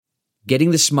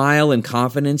Getting the smile and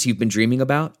confidence you've been dreaming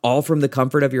about, all from the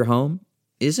comfort of your home,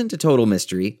 isn't a total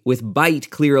mystery with Bite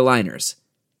clear aligners.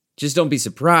 Just don't be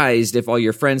surprised if all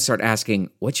your friends start asking,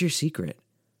 "What's your secret?"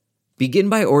 Begin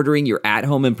by ordering your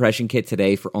at-home impression kit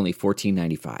today for only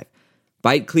 $14.95.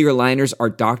 Bite clear aligners are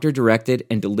doctor-directed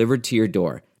and delivered to your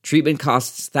door. Treatment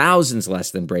costs thousands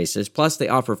less than braces, plus they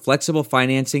offer flexible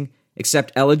financing,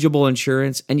 accept eligible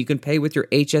insurance, and you can pay with your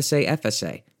HSA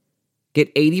FSA. Get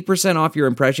 80% off your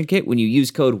impression kit when you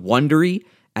use code WONDERY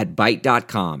at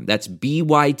Byte.com. That's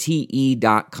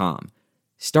BYTE.com.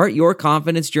 Start your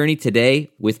confidence journey today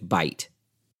with Byte.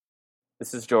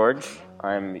 This is George.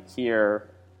 I'm here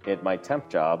at my temp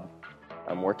job.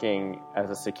 I'm working as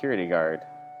a security guard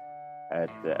at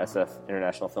the SF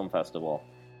International Film Festival.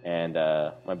 And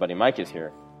my buddy Mike is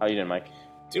here. How you doing, Mike?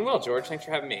 Doing well, George. Thanks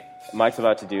for having me. Mike's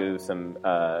about to do some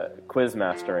quiz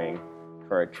mastering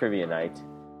for a trivia night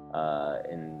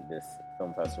in this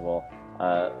film festival.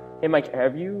 Hey, Mike, are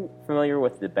you familiar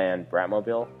with the band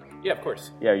Bratmobile? Yeah, of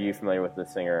course. Yeah, are you familiar with the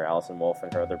singer Allison Wolfe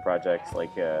and her other projects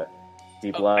like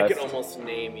Deep Lust? I can almost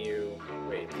name you.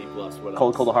 Wait, Deep Lust. What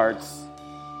Cold else? Cold Hearts,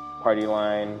 Party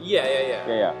Line.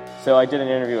 Yeah. So I did an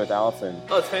interview with Allison.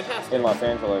 Oh, it's fantastic. In Los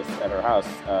Angeles at her house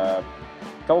a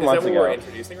couple months ago. Is that what we're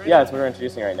introducing right now? Yeah, it's what we're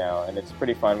introducing right now, and it's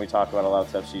pretty fun. We talk about a lot of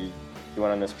stuff. She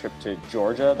went on this trip to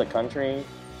Georgia, the country.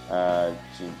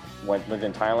 She lived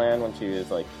in Thailand when she was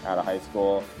like out of high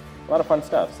school. A lot of fun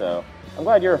stuff. So I'm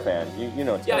glad you're a fan. You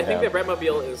know what's Yeah, I going think down. that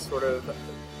Bratmobile is sort of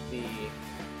the,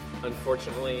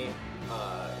 unfortunately,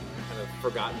 kind of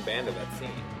forgotten band of that scene.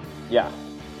 Yeah.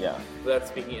 Without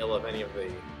speaking ill of any of the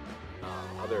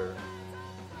other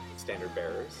standard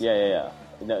bearers. Yeah.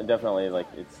 No, definitely, like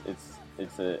it's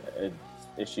a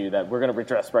issue that we're going to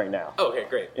address right now. Oh, okay,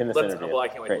 great. In this interview. Well, I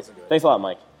can't wait to Great. listen to it. Thanks a lot,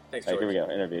 Mike. Thanks, All right, George. here we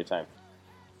go. Interview time.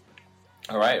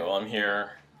 All right, well, I'm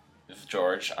here. This is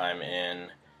George. I'm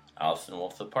in Allison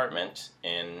Wolfe's apartment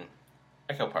in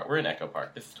Echo Park. We're in Echo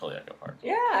Park. This is totally Echo Park.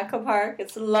 Yeah, Echo Park.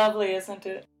 It's lovely, isn't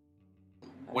it?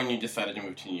 When you decided to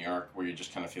move to New York, were you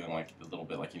just kind of feeling like a little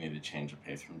bit like you needed to change of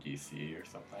pace from D.C. or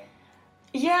something?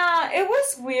 Yeah, it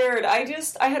was weird. I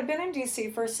had been in D.C.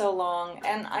 for so long,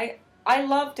 and I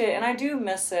loved it, and I do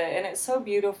miss it, and it's so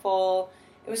beautiful.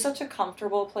 It was such a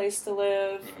comfortable place to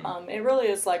live. Mm-hmm. It really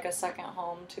is like a second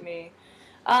home to me.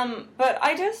 But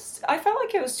I felt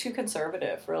like it was too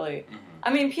conservative, really. Mm-hmm.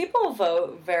 I mean, people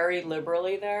vote very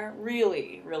liberally there,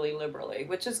 really, really liberally,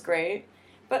 which is great.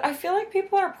 But I feel like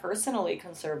people are personally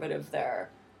conservative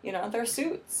there. You know, they're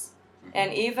suits. Mm-hmm.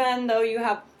 And even though you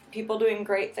have people doing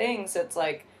great things, it's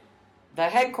like the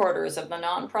headquarters of the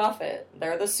nonprofit.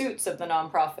 They're the suits of the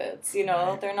nonprofits. You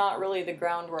know, they're not really the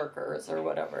ground workers or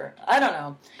whatever. I don't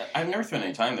know. I've never spent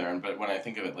any time there, but when I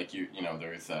think of it, like, you know,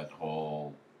 there's that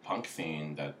whole punk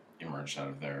scene that emerged out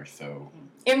of there, so...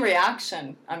 In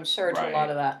reaction, I'm sure, to Right. a lot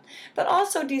of that. But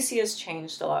also, D.C. has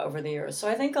changed a lot over the years. So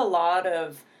I think a lot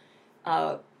of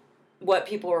what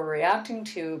people were reacting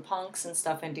to, punks and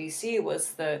stuff in D.C.,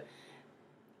 was the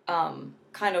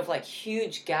kind of like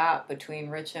huge gap between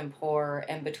rich and poor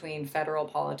and between federal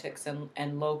politics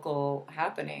and local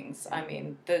happenings. I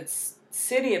mean, the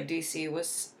city of D.C.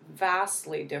 was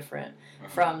vastly different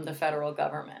from the federal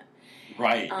government.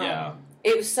 Right, yeah.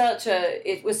 It was such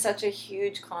a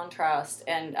huge contrast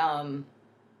and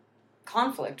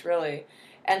conflict, really.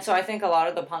 And so I think a lot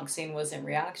of the punk scene was in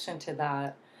reaction to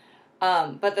that.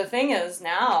 But the thing is,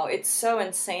 now it's so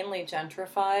insanely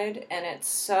gentrified and it's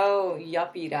so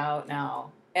yuppied out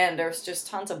now. And there's just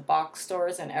tons of box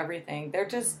stores and everything. They're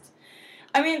just,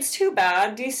 I mean, it's too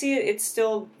bad. DC, it's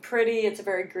still pretty. It's a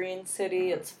very green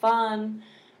city. It's fun.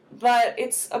 But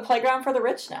it's a playground for the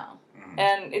rich now. Mm-hmm.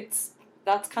 And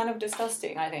that's kind of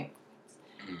disgusting, I think.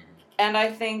 Mm-hmm. And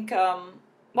I think,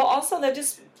 also they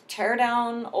just tear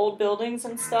down old buildings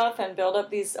and stuff and build up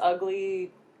these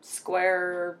ugly,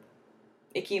 square,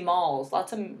 icky malls.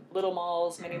 Lots of little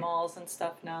malls, mini malls and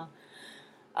stuff now.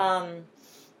 But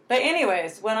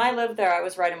anyways, when I lived there, I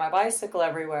was riding my bicycle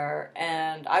everywhere,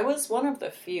 and I was one of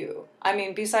the few. I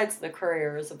mean, besides the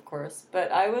couriers, of course, but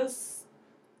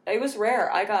it was rare.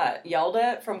 I got yelled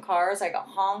at from cars, I got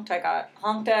honked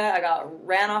at, I got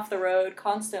ran off the road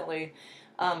constantly,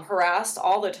 harassed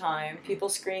all the time, people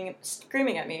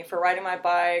screaming at me for riding my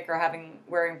bike or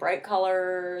wearing bright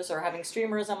colors or having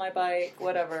streamers on my bike,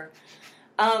 whatever.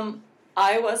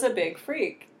 I was a big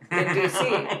freak in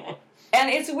DC. And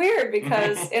it's weird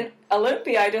because in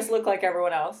Olympia, I just look like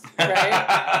everyone else,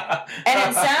 right? And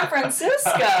in San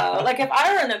Francisco, like if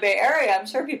I were in the Bay Area, I'm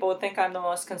sure people would think I'm the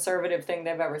most conservative thing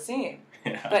they've ever seen.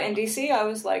 Yeah. But in DC, I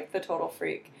was like the total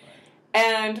freak.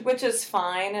 And which is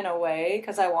fine in a way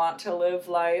because I want to live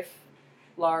life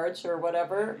large or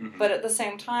whatever. But at the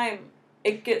same time,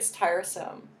 it gets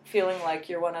tiresome feeling like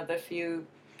you're one of the few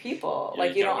people. Yeah,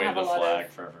 like you don't wave have a the lot flag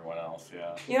of for everyone else.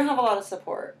 Yeah. you don't have a lot of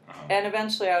support. And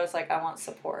eventually I was like, I want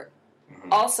support.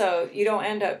 Also, you don't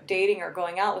end up dating or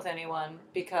going out with anyone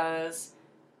because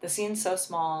the scene's so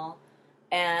small,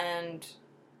 and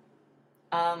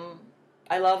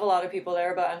I love a lot of people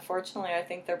there, but unfortunately I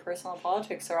think their personal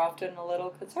politics are often a little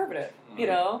conservative. You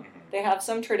know, they have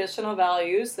some traditional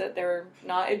values that they're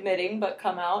not admitting but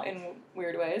come out in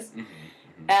weird ways.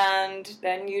 And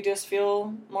then you just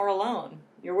feel more alone.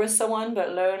 You're with someone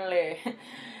but lonely.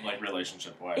 Like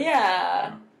relationship-wise.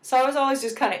 Yeah. So I was always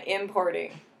just kind of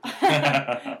importing.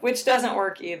 Which doesn't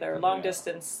work either. Long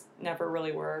distance never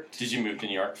really worked. Did you move to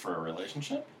New York for a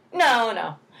relationship?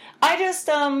 No. I just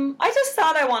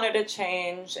thought I wanted to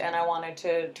change and I wanted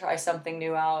to try something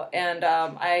new out. And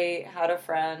I had a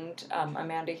friend,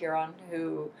 Amanda Huron,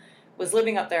 who was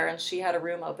living up there, and she had a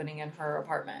room opening in her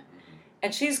apartment.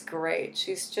 And she's great.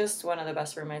 She's just one of the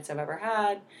best roommates I've ever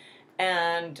had.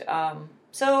 And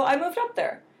so I moved up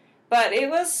there. But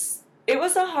it was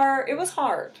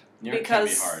hard. New York can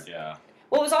be hard, yeah.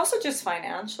 Well, it was also just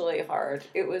financially hard.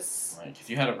 It was... Right, because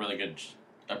you had I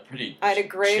had a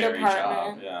great Job,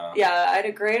 apartment. yeah, I had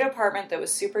a great apartment that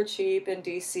was super cheap in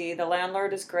D.C. The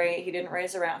landlord is great. He didn't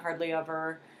raise the rent hardly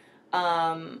ever.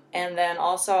 And then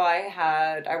also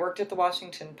I worked at the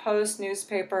Washington Post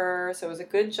newspaper, so it was a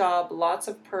good job, lots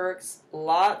of perks,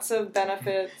 lots of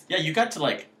benefits. Yeah, you got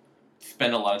to,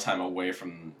 spend a lot of time away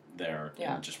from there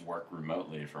and just work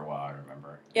remotely for a while, I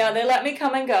remember. Yeah, they let me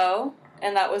come and go,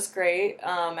 and that was great,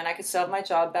 and I could still have my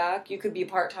job back. You could be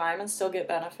part-time and still get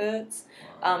benefits.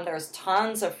 There's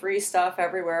tons of free stuff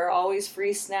everywhere, always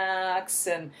free snacks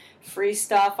and free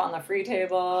stuff on the free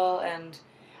table, and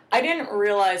I didn't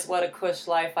realize what a cush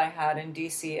life I had in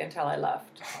D.C. until I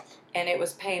left, and it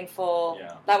was painful.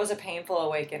 Yeah. That was a painful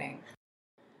awakening.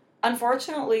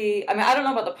 Unfortunately, I don't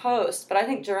know about the Post, but I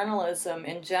think journalism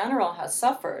in general has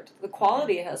suffered. The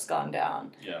quality has gone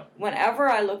down. Yeah. Whenever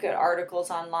I look at articles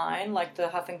online, like the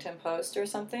Huffington Post or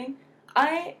something,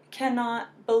 I cannot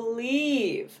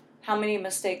believe how many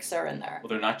mistakes are in there. Well,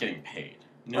 they're not getting paid.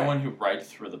 No one who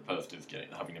writes for the Post is getting,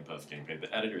 the Huffington Post is getting paid.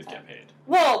 The editors get paid.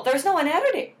 Well, there's no one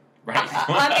editing. Right.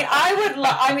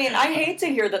 I hate to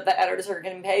hear that the editors are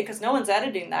getting paid because no one's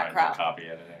editing that crap. No copy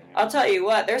editing. I'll tell you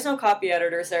what, there's no copy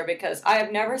editors there because I have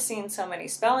never seen so many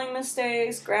spelling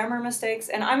mistakes, grammar mistakes,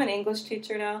 and I'm an English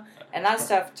teacher now, and that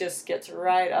stuff just gets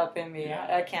right up in me.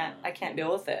 Yeah. I can't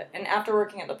deal with it. And after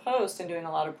working at the Post and doing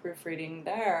a lot of proofreading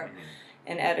there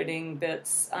and editing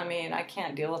bits, I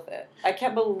can't deal with it. I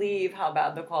can't believe how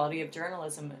bad the quality of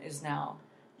journalism is now.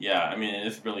 Yeah,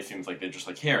 it really seems like they're just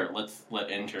like, here, let's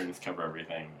let interns cover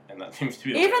everything, and that seems to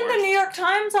be Even the New York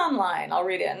Times online, I'll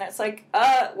read it, and it's like,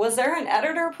 was there an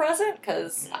editor present?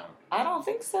 Because I don't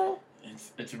think so.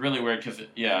 It's really weird because, it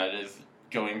is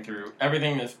going through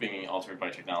everything that's being altered by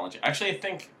technology. Actually, I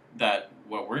think that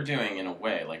what we're doing in a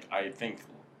way, I think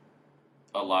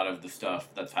a lot of the stuff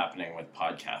that's happening with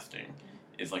podcasting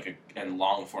is and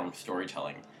long-form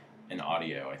storytelling and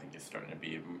audio, I think is starting to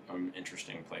be an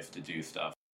interesting place to do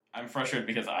stuff. I'm frustrated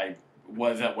because I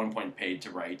was at one point paid to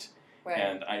write,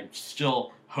 and I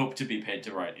still hope to be paid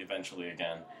to write eventually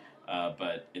again.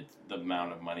 But the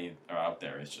amount of money out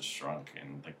there is just shrunk,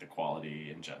 and the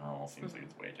quality in general seems like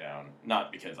it's way down.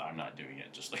 Not because I'm not doing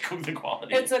it, just the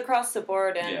quality. It's across the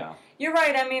board, and you're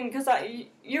right.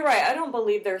 You're right. I don't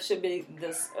believe there should be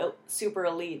this super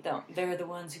elite. They're the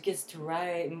ones who gets to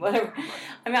write and whatever.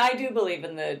 I do believe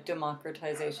in the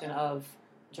democratization of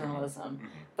journalism,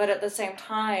 but at the same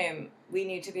time, we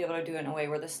need to be able to do it in a way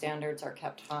where the standards are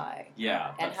kept high.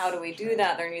 Yeah. And how do we do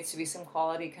that? There needs to be some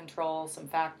quality control, some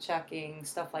fact checking,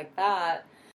 stuff like that.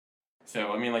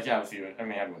 So, obviously,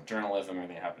 with journalism,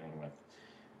 everything happening with,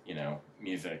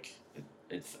 music,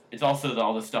 it's also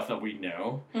all the stuff that we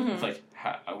know. It's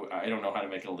I don't know how to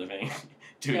make a living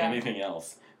doing anything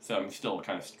else. So I'm still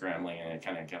kind of scrambling, and I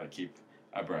kind of got to keep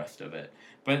abreast of it.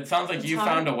 But it sounds like you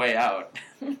found a way out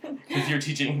because you're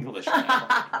teaching English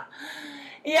now.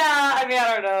 Yeah, I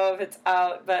don't know if it's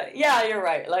out, but yeah, you're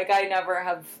right. I never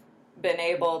have been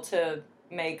able to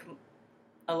make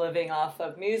a living off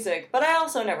of music, but I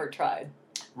also never tried.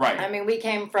 Right. We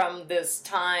came from this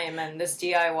time and this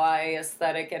DIY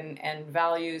aesthetic and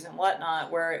values and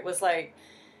whatnot, where it was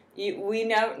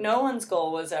no one's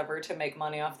goal was ever to make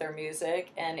money off their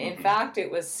music, and in fact, it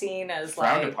was seen as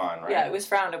frowned upon, right? Yeah, it was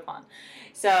frowned upon.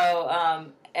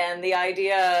 So, and the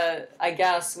idea, I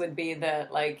guess, would be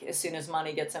that as soon as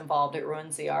money gets involved, it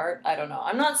ruins the art. I don't know.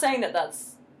 I'm not saying that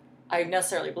that's I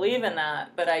necessarily believe in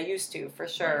that, but I used to, for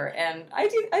sure. Right. And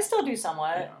I still do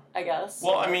somewhat, I guess.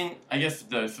 Well, I mean, I guess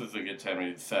this is a good time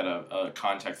to set a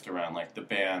context around, like, the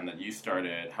band that you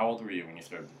started. How old were you when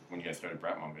you guys started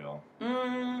Bratmobile?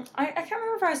 I can't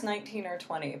remember if I was 19 or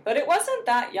 20, but it wasn't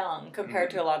that young compared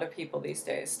to a lot of people these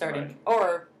days starting,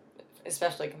 or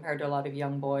especially compared to a lot of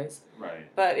young boys.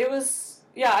 Right. But it was,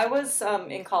 I was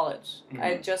in college. I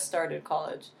had just started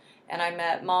college. And I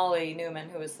met Molly Newman,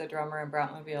 who was the drummer in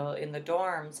Bratmobile, in the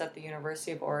dorms at the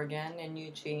University of Oregon in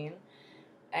Eugene.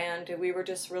 And we were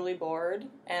just really bored.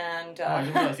 And I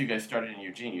didn't realize you guys started in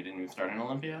Eugene. You didn't even start in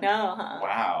Olympia? No.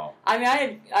 Wow. I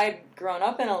mean, I'd grown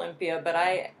up in Olympia, but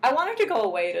I wanted to go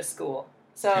away to school.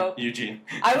 So Eugene.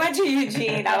 I went to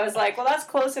Eugene. I was like, well, that's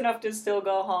close enough to still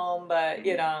go home, but,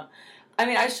 you know. I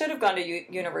mean, I should have gone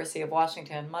to University of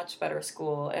Washington, much better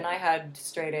school, and I had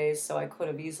straight A's, so I could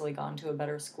have easily gone to a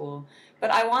better school.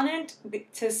 But I wanted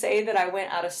to say that I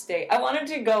went out of state. I wanted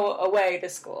to go away to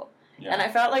school. Yeah. And I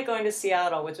felt like going to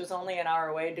Seattle, which was only an hour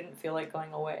away, didn't feel like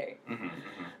going away.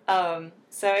 So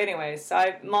anyways,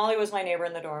 Molly was my neighbor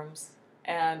in the dorms,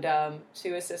 and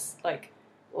she was this, like,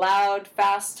 loud,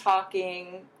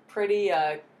 fast-talking, pretty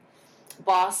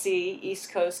bossy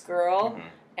East Coast girl.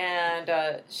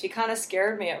 And she kind of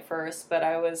scared me at first, but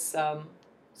I was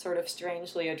sort of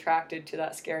strangely attracted to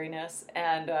that scariness.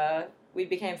 And we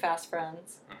became fast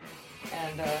friends.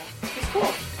 And it was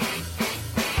cool.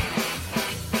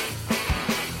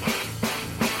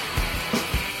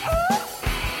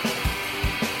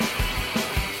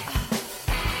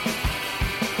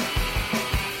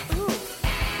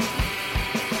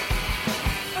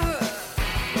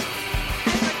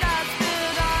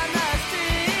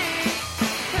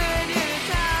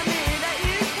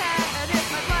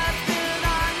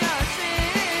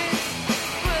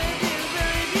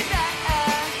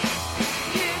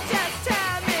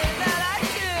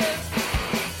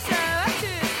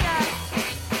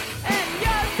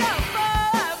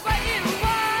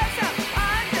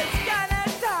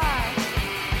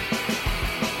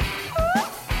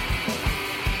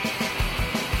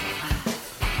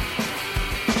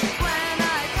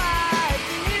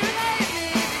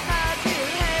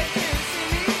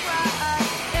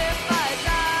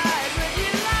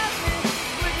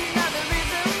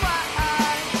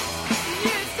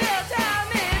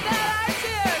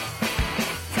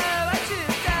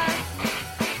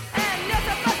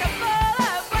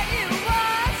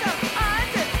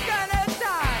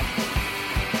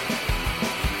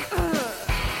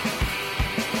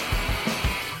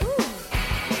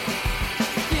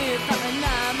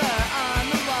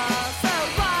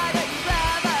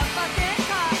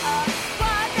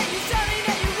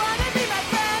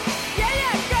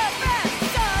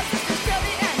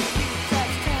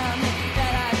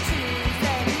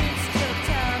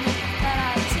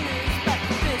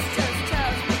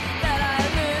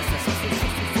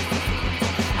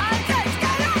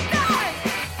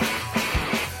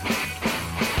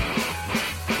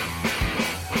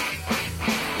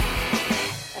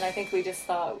 We just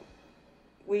thought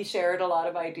we shared a lot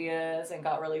of ideas and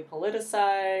got really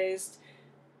politicized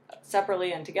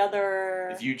separately and together.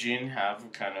 Does Eugene have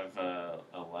kind of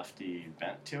a lefty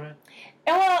bent to it?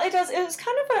 Well, it does. It was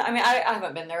kind of I mean, I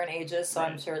haven't been there in ages, so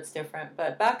I'm sure it's different.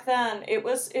 But back then,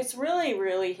 it's really,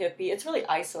 really hippie. It's really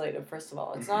isolated, first of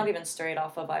all. It's not even straight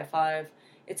off of I-5.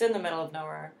 It's in the middle of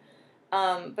nowhere.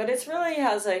 But it really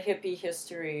has a hippie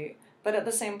history. But at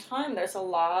the same time, there's a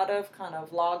lot of kind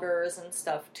of loggers and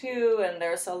stuff, too, and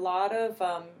there's a lot of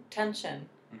tension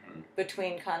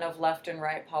between kind of left and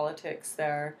right politics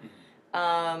there.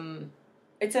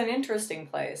 It's an interesting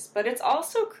place, but it's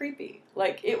also creepy.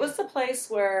 Like, it was the place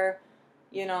where,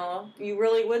 you know, you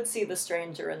really would see the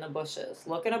stranger in the bushes.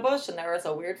 Look in a bush, and there was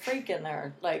a weird freak in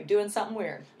there, like, doing something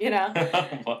weird, you know?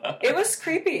 It was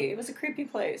creepy. It was a creepy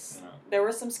place. Yeah. There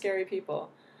were some scary people.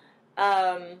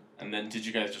 And then did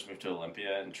you guys just move to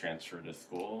Olympia and transfer to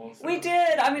schools? We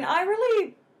did. I mean, I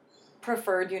really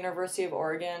preferred University of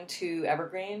Oregon to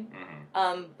Evergreen.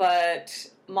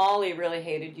 But Molly really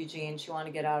hated Eugene. She wanted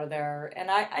to get out of there. And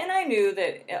I knew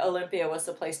that Olympia was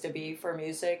the place to be for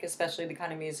music, especially the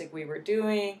kind of music we were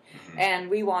doing. And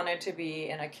we wanted to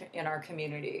be in our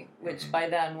community, which by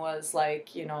then was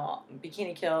like, you know,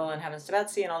 Bikini Kill and Heavens to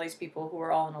Betsy and all these people who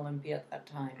were all in Olympia at that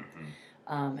time.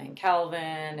 And Calvin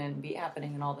and Beat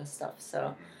Happening and all this stuff.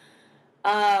 So,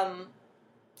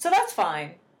 so that's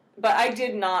fine. But I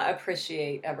did not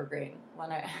appreciate Evergreen. When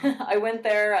I went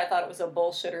there, I thought it was a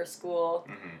bullshitter school,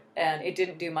 and it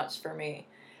didn't do much for me.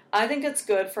 I think it's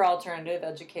good for alternative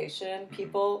education.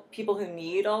 People who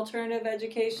need alternative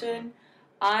education,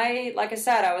 Like I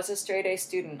said, I was a straight A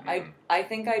student. Mhm. I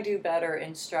think I do better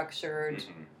in structured,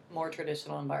 Mhm. more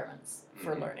traditional environments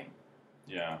for Mhm. learning.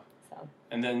 Yeah. So.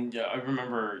 And then, yeah, I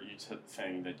remember you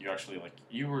saying that you actually, like,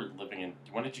 you were living in,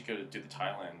 when did you go to do the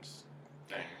Thailand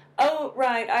thing? Oh,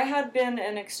 right. I had been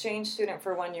an exchange student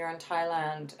for 1 year in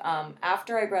Thailand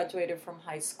after I graduated from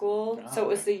high school. So it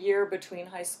was the year between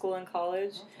high school and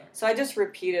college. Okay. So I just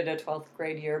repeated a 12th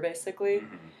grade year, basically.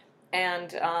 Mhm.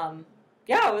 And,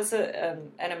 yeah, it was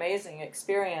an amazing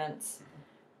experience.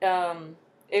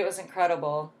 It was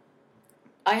incredible.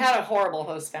 I had a horrible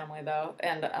host family, though,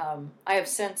 and I have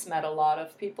since met a lot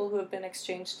of people who have been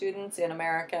exchange students in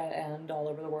America and all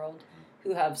over the world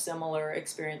who have similar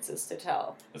experiences to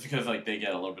tell. It's because, like, they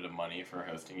get a little bit of money for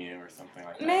hosting you or something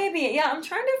like that? Maybe, yeah. I'm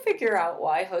trying to figure out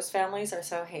why host families are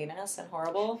so heinous and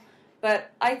horrible, but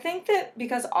I think that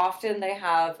because often they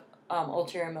have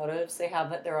ulterior motives, they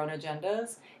have their own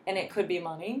agendas, and it could be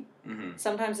money. Mm-hmm.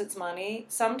 Sometimes it's money.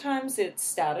 Sometimes it's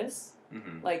status.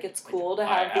 Mm-hmm. Like, it's cool to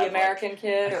have the American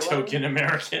kid. A or token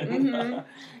American. Mm-hmm.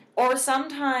 Or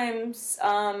sometimes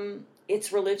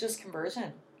it's religious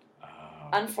conversion. Oh.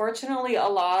 Unfortunately, a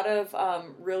lot of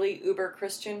really uber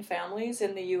Christian families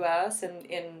in the U.S. and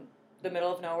in the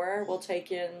middle of nowhere will take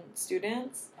in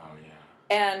students. Oh, yeah.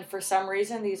 And for some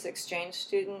reason, these exchange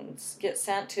students get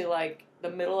sent to, like, the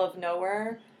middle of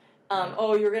nowhere.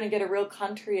 Oh, you're going to get a real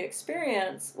country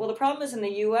experience. Well, the problem is in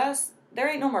the U.S., there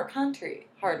ain't no more country,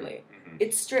 hardly. Mm-hmm.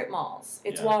 It's strip malls.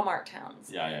 It's Walmart towns.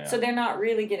 Yeah. So they're not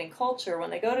really getting culture when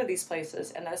they go to these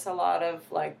places. And there's a lot of,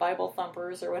 like, Bible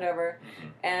thumpers or whatever. Mm-hmm.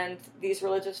 And these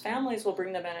religious families will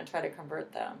bring them in and try to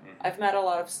convert them. Mm-hmm. I've met a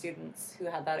lot of students who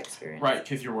had that experience. Right,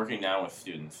 because you're working now with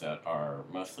students that are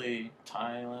mostly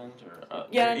Thailand or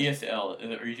Yeah. or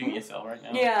ESL. Are you doing ESL right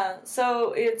now? Yeah,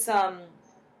 so it's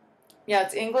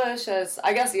it's English as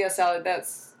I guess ESL.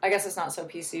 I guess it's not so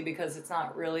PC because it's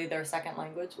not really their second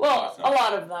language. Well, a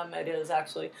lot of them it is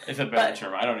actually. It's a better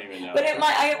term. I don't even know. But it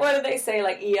might. What do they say?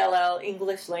 Like ELL,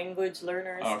 English language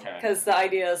learners. Okay. Because the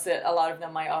idea is that a lot of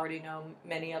them might already know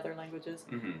many other languages.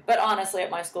 Mm-hmm. But honestly,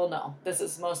 at my school, no. This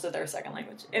is most of their second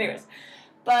language. Anyways,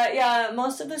 but yeah,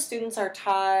 most of the students are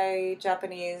Thai,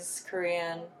 Japanese,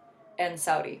 Korean, and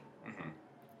Saudi. Mm-hmm.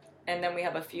 And then we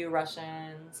have a few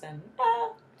Russians, and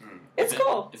it's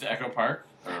cool. Is it Echo Park?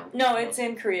 No, it's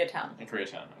in Koreatown. In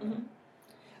Koreatown. Okay. Mm-hmm.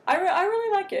 I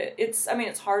really like it.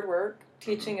 It's hard work.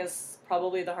 Teaching is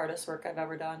probably the hardest work I've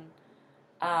ever done.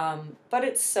 But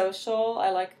it's social. I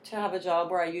like to have a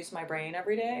job where I use my brain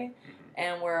every day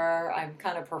and where I'm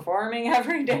kind of performing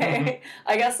every day.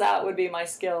 I guess that would be my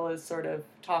skill, is sort of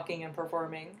talking and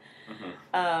performing.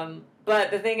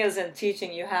 But the thing is, in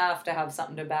teaching, you have to have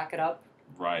something to back it up.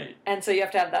 Right. And so you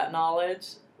have to have that knowledge.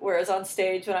 Whereas on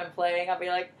stage, when I'm playing, I'll be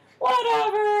like,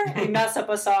 whatever. You mess up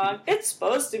a song. It's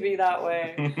supposed to be that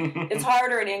way. It's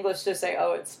harder in English to say,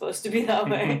 oh, it's supposed to be that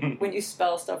way when you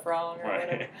spell stuff wrong or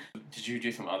whatever. Did you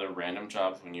do some other random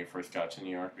jobs when you first got to New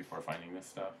York before finding this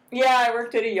stuff? Yeah, I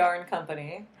worked at a yarn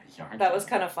company. That was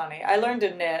kind of funny. I learned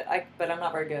to knit, but I'm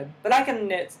not very good. But I can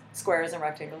knit squares and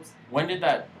rectangles. When did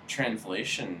that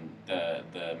translation, the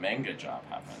manga job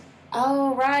happen?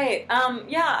 Oh, right.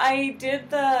 I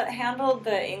handled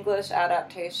the English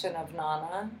adaptation of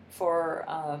Nana for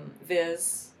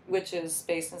Viz, which is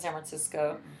based in San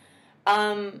Francisco.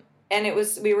 And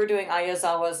we were doing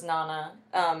Ayazawa's Nana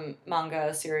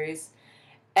manga series.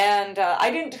 And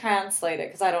I didn't translate it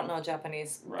because I don't know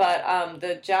Japanese. Right. But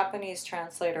the Japanese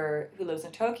translator who lives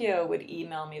in Tokyo would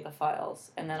email me the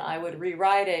files. And then I would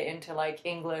rewrite it into, like,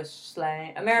 English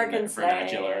slang, American slang.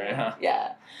 Vernacular,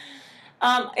 yeah.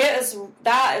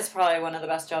 That is probably one of the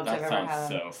best jobs I've ever had. That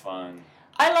sounds so fun.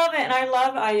 I love it, and I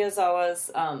love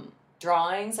Ayazawa's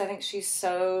drawings. I think she's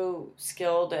so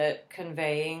skilled at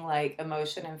conveying, like,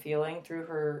 emotion and feeling through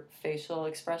her facial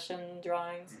expression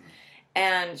drawings.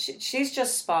 And she's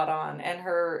just spot on. And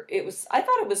I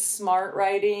thought it was smart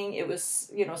writing. It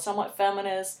was, somewhat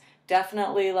feminist,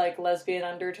 definitely, like, lesbian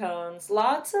undertones.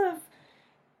 Lots of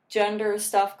gender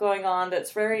stuff going on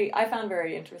I found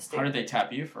very interesting. How did they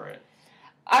tap you for it?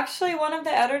 Actually, one of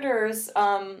the editors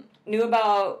knew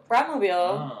about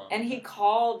Bratmobile, and he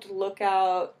called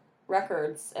Lookout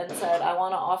Records and said, I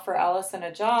want to offer Allison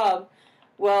a job.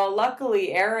 Well,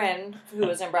 luckily, Erin, who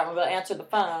was in Bratmobile, answered the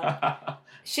phone.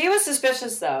 She was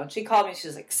suspicious, though. She called me. She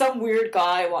was like, some weird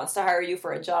guy wants to hire you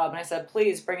for a job. And I said,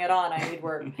 please, bring it on. I need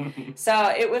work. So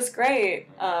it was great.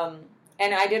 And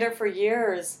I did it for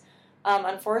years.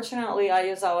 Unfortunately,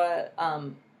 Ayazawa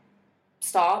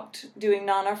stopped doing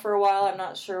Nana for a while. I'm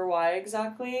not sure why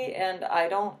exactly, and I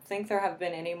don't think there have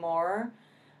been any more.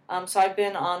 So I've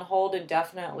been on hold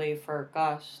indefinitely for,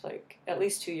 at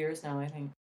least 2 years now, I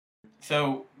think.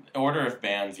 So, order of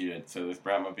bands you did, so there's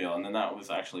Bratmobile, and then that was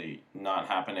actually not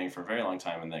happening for a very long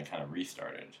time, and then kind of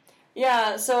restarted.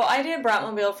 Yeah, so I did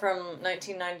Bratmobile from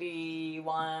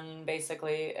 1991,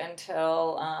 basically,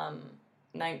 until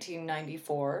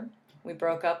 1994. We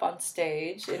broke up on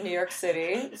stage in New York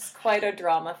City. It's quite a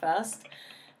drama fest.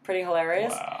 Pretty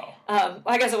hilarious. Wow.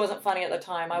 I guess it wasn't funny at the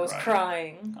time. I was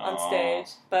crying on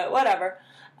stage, but whatever.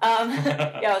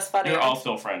 Yeah, it was funny. You're all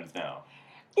still friends now.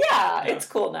 Yeah, it's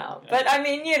cool now. Yeah. But I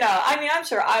mean, I'm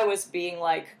sure I was being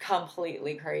like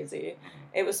completely crazy.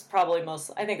 It was probably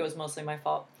I think it was mostly my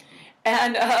fault.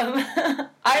 And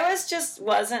I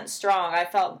wasn't strong. I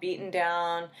felt beaten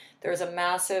down. There was a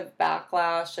massive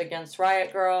backlash against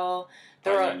Riot Girl.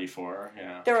 There were 94,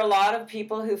 yeah. There were a lot of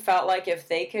people who felt like if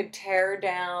they could tear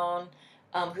down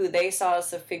who they saw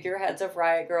as the figureheads of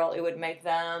Riot Girl, it would make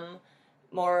them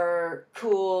more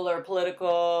cool or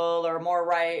political or more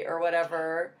right or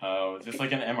whatever. Oh, is this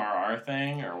like an MRR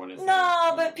thing or what is it?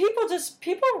 No, but people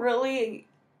really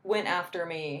went after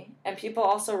me, and people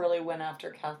also really went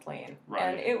after Kathleen. Right.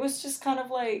 And it was just kind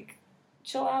of like,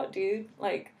 chill out, dude.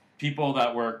 Like, people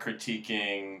that were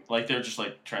critiquing, like they're just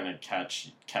like trying to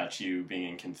catch you being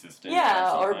inconsistent.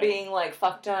 Yeah, or being like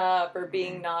fucked up, or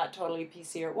being not totally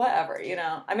PC or whatever.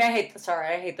 I mean, I hate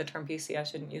the term PC. I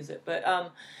shouldn't use it,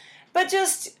 but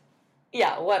just,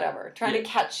 yeah, whatever. Trying to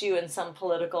catch you in some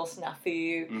political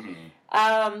snafu.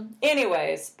 Mm-hmm.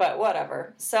 Anyways, but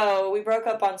whatever. So we broke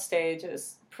up on stage. It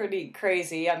was pretty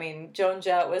crazy. I mean, Joan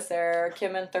Jett was there,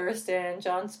 Kim and Thurston,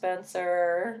 John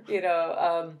Spencer,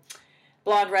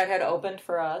 Blonde Redhead opened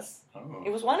for us. Oh. It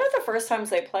was one of the first times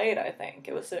they played, I think.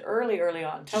 It was early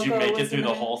on. Did you make it through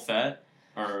the whole set?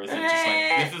 Or was it just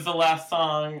like, this is the last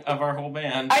song of our whole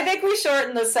band? I think we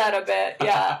shortened the set a bit,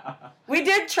 yeah. We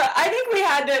did try. I think we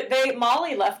had to,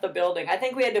 Molly left the building. I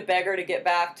think we had to beg her to get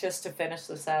back just to finish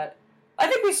the set. I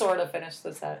think we sort of finished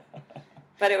the set.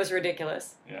 But it was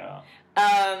ridiculous. Yeah.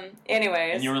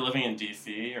 Anyways. And you were living in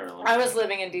D.C.? I was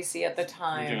living in D.C. at the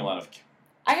time. You were doing a lot of...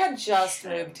 I had just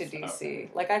moved to D.C. Okay.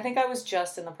 Like, I think I was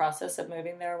just in the process of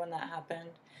moving there when that happened.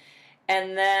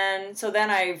 And then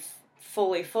I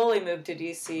fully moved to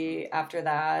D.C. after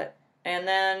that. And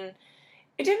then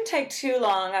it didn't take too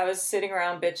long. I was sitting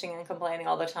around bitching and complaining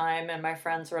all the time, and my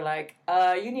friends were like,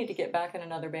 you need to get back in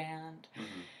another band.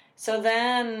 Mm-hmm. So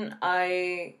then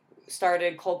I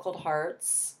started Cold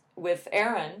Hearts with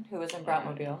Erin, who was in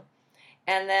Bratmobile.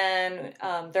 And then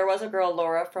there was a girl,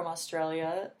 Laura, from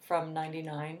Australia from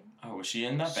 99. Oh, was she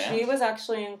in that band? She was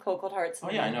actually in Cold Hearts.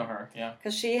 Oh, yeah, I know her, yeah.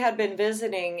 Because she had been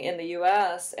visiting in the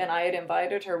U.S., and I had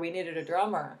invited her. We needed a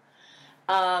drummer.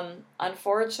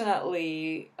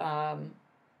 Unfortunately,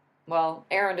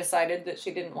 Erin decided that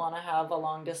she didn't want to have a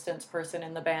long-distance person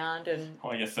in the band, and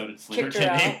I guess so did Sleeper Kitty.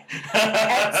 And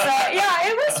so, yeah,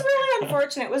 it was really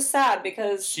unfortunate. It was sad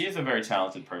because... She is a very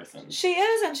talented person. She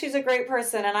is, and she's a great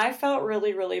person, and I felt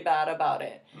really, really bad about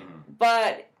it. Mm-hmm.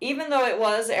 But even though it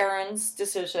was Erin's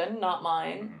decision, not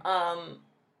mine, mm-hmm.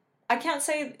 I can't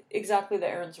say exactly that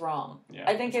Erin's wrong. Yeah,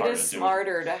 I think it is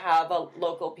smarter to have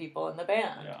local people in the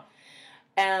band. Yeah.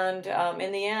 And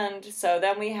in the end, so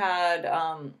then we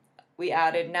had... we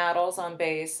added Nattles on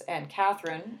bass and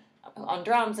Catherine on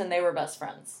drums, and they were best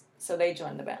friends. So they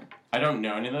joined the band. I don't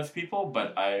know any of those people,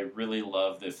 but I really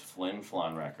love this Flin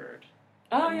Flon record.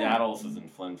 Oh, and yeah. Nattles is in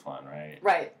Flin Flon, right?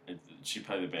 Right. Did she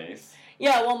play the bass?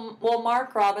 Yeah, well,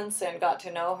 Mark Robinson got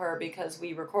to know her because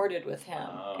we recorded with him,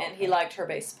 and he liked her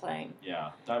bass playing.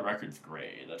 Yeah, that record's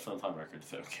great. That Flin Flon record's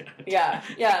so good. Yeah,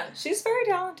 she's very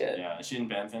talented. Yeah, is she in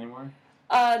bands anymore?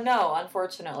 No,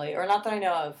 unfortunately, or not that I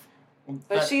know of.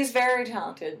 But she's very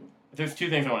talented. There's two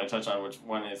things I want to touch on, which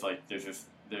one is, like,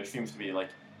 there seems to be, like,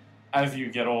 as you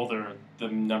get older, the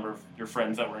number of your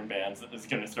friends that were in bands is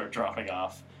going to start dropping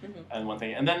off, mm-hmm. and one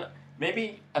thing. And then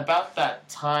maybe about that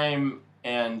time,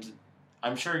 and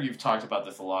I'm sure you've talked about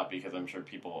this a lot because I'm sure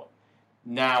people,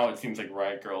 now it seems like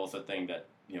Riot Girl is a thing that,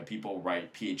 people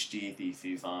write PhD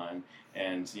theses on,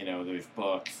 and, there's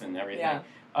books and everything.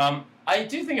 Yeah. I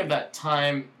do think of that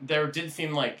time, there did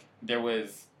seem like there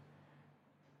was...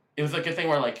 It was like a thing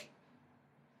where, like,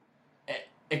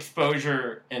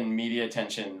 exposure and media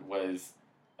attention was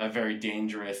a very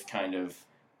dangerous kind of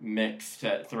mix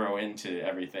to throw into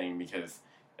everything, because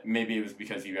maybe it was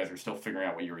because you guys were still figuring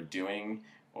out what you were doing,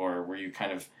 or were you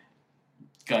kind of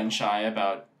gun-shy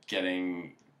about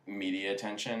getting media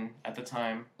attention at the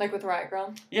time? Like with Riot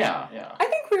Girl? Yeah. I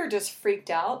think we were just freaked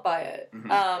out by it.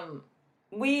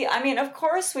 Mm-hmm. Of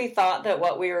course we thought that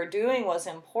what we were doing was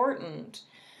important,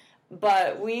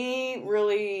 but we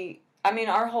really,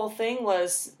 our whole thing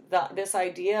was this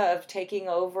idea of taking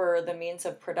over the means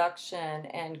of production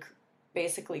and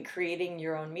basically creating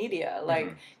your own media,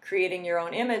 like creating your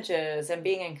own images and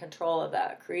being in control of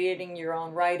that, creating your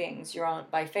own writings, your own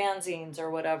by fanzines or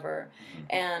whatever,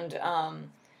 and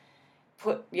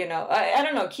put, I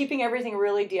don't know, keeping everything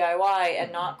really DIY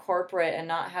and not corporate and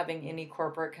not having any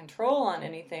corporate control on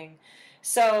anything.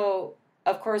 So,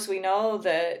 of course, we know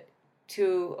that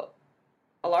to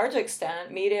a large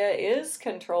extent, media is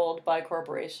controlled by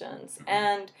corporations,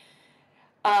 and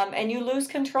you lose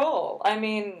control. I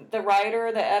mean, the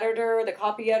writer, the editor, the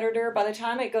copy editor, by the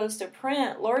time it goes to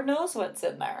print, Lord knows what's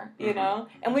in there, you know?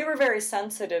 And we were very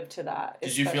sensitive to that.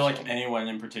 Did you feel like anyone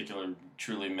in particular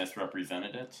truly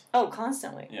misrepresented it? Oh,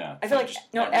 constantly. Yeah. I feel like,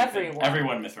 everyone.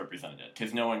 Everyone misrepresented it,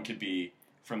 because no one could be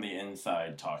from the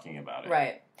inside talking about it.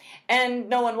 Right. And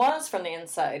no one was from the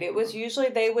inside. It was usually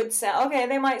they would send,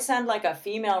 they might send like a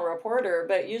female reporter,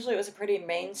 but usually it was a pretty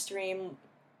mainstream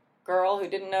girl who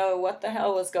didn't know what the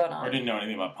hell was going on. Or didn't know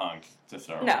anything about punk to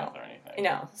start with or anything.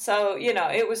 No. So,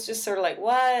 it was just sort of like,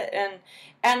 what?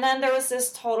 And then there was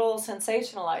this total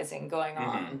sensationalizing going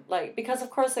on. Like, because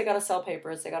of course they got to sell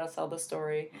papers, they got to sell the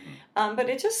story. But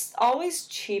it just always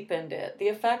cheapened it. The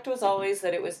effect was always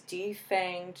that it was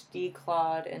defanged,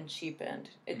 declawed, and cheapened.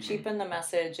 It cheapened the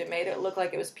message. It made it look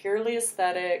like it was purely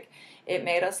aesthetic. It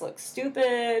made us look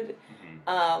stupid.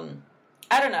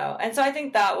 I don't know. And so I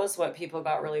think that was what people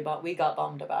got really we got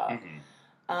bummed about.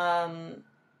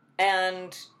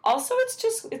 And also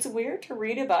it's weird to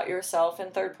read about yourself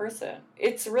in third person.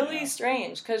 It's really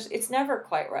strange because it's never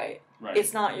quite right.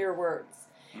 It's not your words.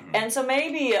 And so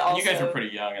maybe also... You guys were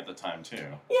pretty young at the time, too.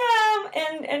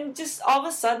 Yeah, and just all of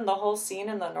a sudden the whole scene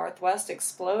in the Northwest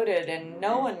exploded and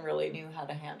no one really knew how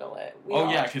to handle it.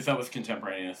 Because that was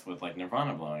contemporaneous with, like,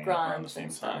 Nirvana blowing up around the same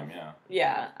time, yeah.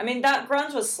 Yeah, I mean, that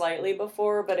grunge was slightly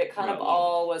before, but it kind of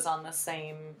all was on the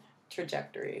same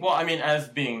trajectory. Well, I mean, as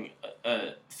being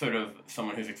sort of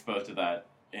someone who's exposed to that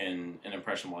in an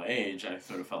impressionable age, I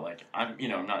sort of felt like, I'm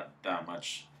not that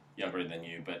much younger than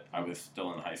you, but I was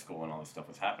still in high school when all this stuff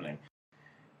was happening.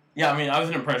 Yeah, I mean, I was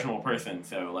an impressionable person,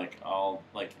 so, like, I'll,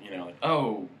 like,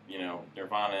 Nirvana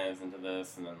is into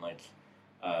this, and then, like,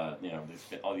 there's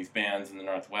all these bands in the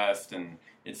Northwest, and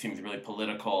it seems really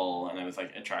political, and I was,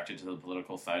 like, attracted to the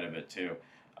political side of it, too.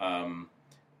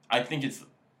 I think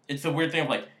it's a weird thing of,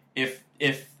 like, if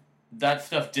that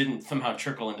stuff didn't somehow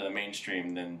trickle into the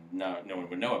mainstream, then no one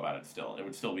would know about it still. It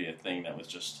would still be a thing that was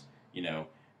just,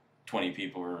 20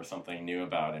 people or something knew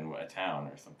about in a town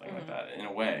or something like that, in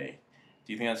a way.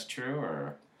 Do you think that's true,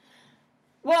 or?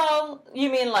 Well, you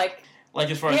mean like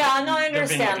as far as I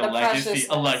understand there being like the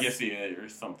a legacy or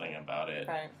something about it.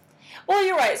 Right. Well,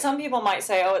 you're right. Some people might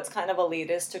say, it's kind of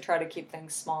elitist to try to keep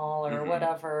things small or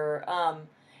whatever.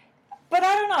 But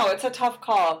I don't know. It's a tough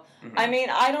call. I mean,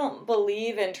 I don't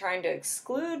believe in trying to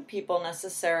exclude people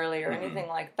necessarily or anything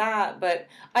like that, but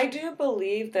I do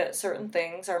believe that certain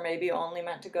things are maybe only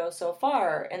meant to go so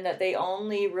far and that they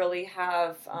only really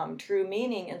have true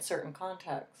meaning in certain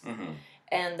contexts.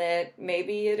 And that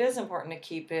maybe it is important to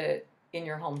keep it in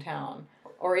your hometown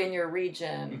or in your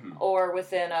region or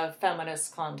within a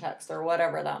feminist context or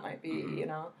whatever that might be,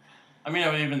 I mean,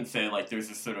 I would even say, like, there's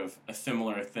a sort of a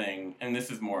similar thing, and this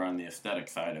is more on the aesthetic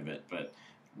side of it, but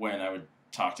when I would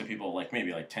talk to people, like,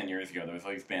 maybe, 10 years ago, there was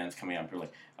all these bands coming out, and people were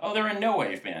like, oh, they're a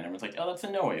no-wave band. Everyone's like, oh, that's a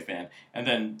no-wave band. And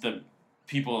then the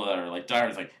people that are, like,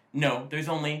 diehard is like, no, there's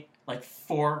only,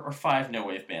 4 or 5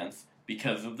 no-wave bands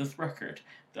because of this record.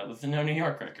 That was the No New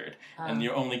York record. And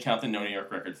you only count the No New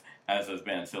York records as those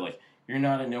bands. So, you're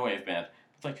not a no-wave band.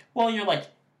 It's like, well, you're,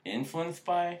 influenced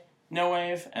by no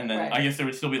wave, and then I guess there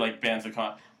would still be bands of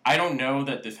I don't know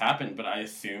that this happened, but I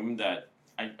assume that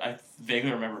I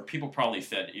vaguely remember people probably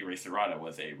said Eraserata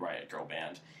was a Riot Girl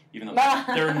band, even though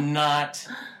they're not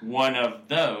one of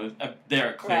those.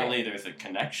 There clearly there's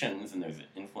connections and there's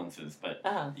influences, but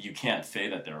you can't say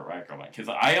that they're a Riot Girl band because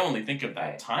I only think of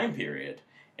that time period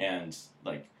and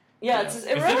it's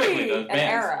really an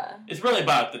era. It's really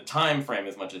about the time frame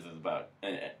as much as it's about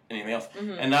anything else.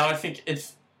 And now I think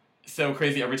it's so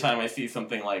crazy every time I see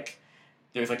something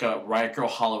there's a Riot Girl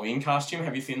Halloween costume.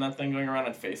 Have you seen that thing going around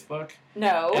on Facebook?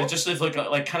 No. It just is kind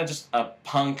of just a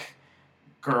punk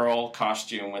girl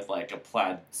costume with a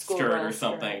plaid skirt or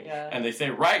something, and they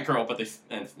say Riot Girl, but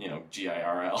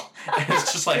GIRL. And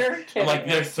it's just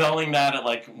they're selling that at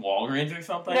Walgreens or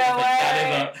something. No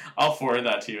way. I'll forward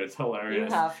that to you. It's hilarious.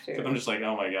 You have to. Because I'm just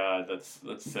oh my god, that's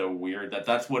so weird.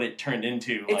 That's what it turned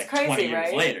into. It's crazy, 20 years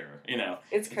right? later.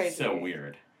 It's crazy. It's so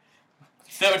weird.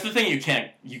 So it's the thing you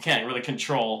can't really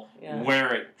control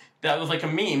where it. That was a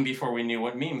meme before we knew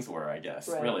what memes were. I guess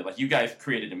really you guys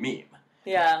created a meme.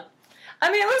 Yeah.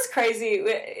 I mean, it was crazy.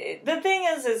 The thing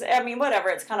is, I mean, whatever,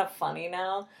 it's kind of funny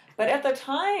now. But at the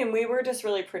time, we were just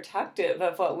really protective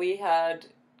of what we had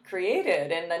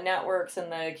created and the networks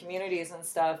and the communities and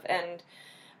stuff. And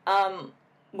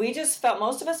we just felt,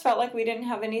 most of us felt like we didn't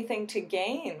have anything to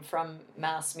gain from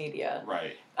mass media.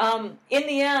 Right. In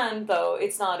the end, though,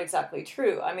 it's not exactly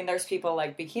true. I mean, there's people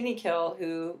like Bikini Kill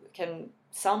who can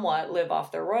somewhat live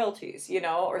off their royalties, you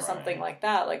know, or something like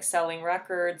that, like selling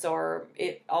records, or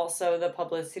it also, the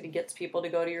publicity gets people to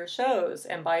go to your shows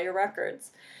and buy your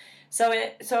records.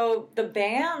 So the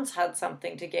bands had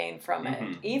something to gain from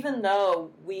it, even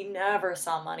though we never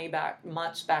saw money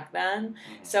much back then.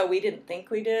 So we didn't think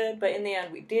we did, but in the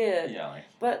end we did. Yeah.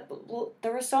 But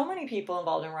there were so many people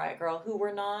involved in Riot Grrrl who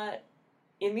were not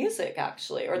in music,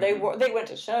 actually, or they went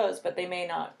to shows, but they may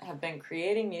not have been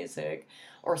creating music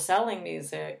or selling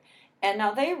music, and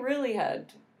now they really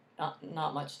had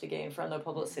not much to gain from the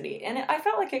publicity, and I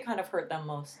felt like it kind of hurt them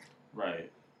most. Right.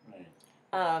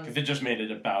 Because it just made it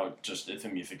about it's a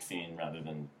music scene rather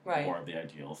than more of the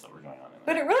ideals that were going on in it.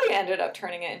 But it really ended up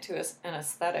turning it into an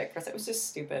aesthetic, because it was just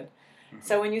stupid.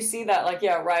 So when you see that, like,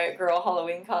 Riot Grrrl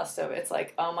Halloween costume, it's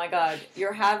like, oh my god,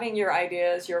 you're having your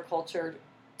ideas, your culture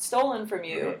stolen from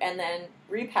you, and then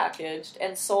repackaged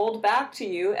and sold back to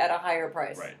you at a higher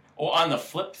price. Right. Well, on the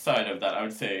flip side of that, I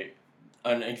would say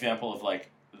an example of,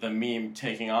 like, the meme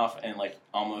taking off and, like,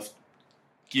 almost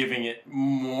giving it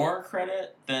more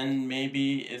credit than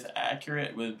maybe is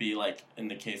accurate would be, like, in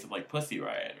the case of, like, Pussy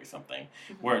Riot or something,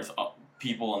 where it's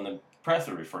people in the press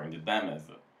are referring to them as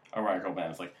a Riot Grrrl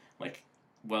band. It's like,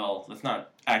 well, that's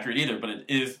not accurate either, but it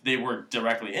is, they were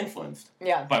directly influenced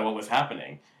by what was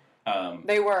happening.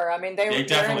 They were. I mean, they're in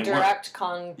direct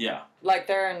like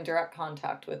they're in direct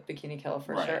contact with Bikini Kill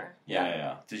for sure.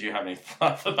 Yeah. Did you have any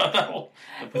thoughts about that whole?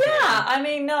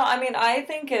 I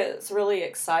think it's really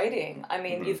exciting. I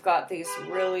mean, you've got these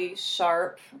really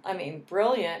sharp,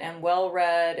 brilliant and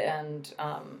well-read and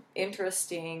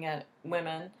interesting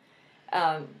women.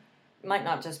 Might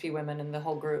not just be women in the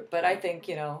whole group, but I think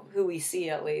who we see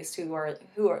at least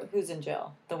who's in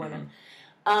jail, the women,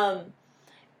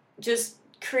 just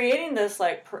creating this,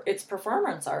 like, it's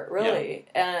performance art, really,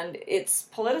 and it's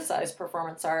politicized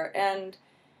performance art, and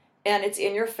it's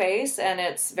in your face, and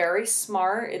it's very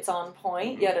smart, it's on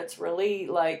point, yet it's really,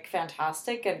 like,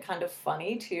 fantastic and kind of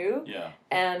funny, too. Yeah.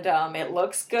 And it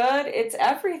looks good. It's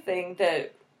everything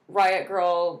that Riot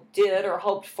Grrrl did or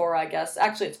hoped for, I guess.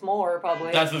 Actually, it's more,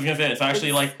 probably. That's what I was going to say. It's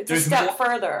actually, it's a step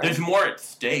further. There's more at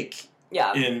stake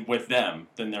with them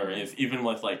than there is, even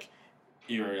with, like,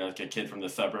 you're like a kid from the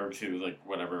suburbs who, like,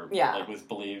 whatever, like, was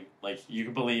believed, like, you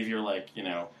could believe you're, like,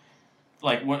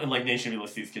 like, what, like, Nation of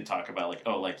Ulysses could talk about, like,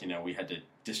 oh, like, we had to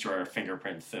destroy our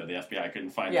fingerprints so the FBI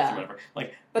couldn't find us or whatever.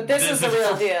 Like, but this is a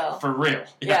real deal. For real.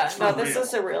 This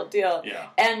is a real deal. Yeah.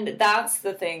 And that's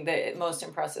the thing that most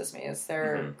impresses me is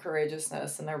their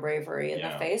courageousness and their bravery in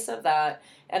the face of that.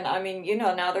 And, I mean,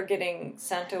 now they're getting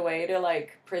sent away to,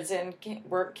 like, prison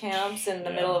work camps in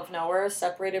the middle of nowhere,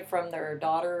 separated from their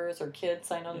daughters or kids.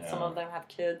 I know that some of them have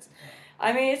kids.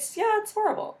 I mean, it's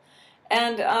horrible.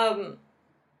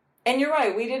 And you're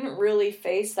right, we didn't really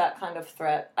face that kind of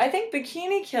threat. I think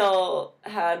Bikini Kill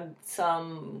had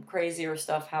some crazier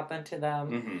stuff happen to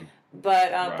them,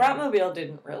 but Bratmobile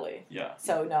didn't really. Yeah.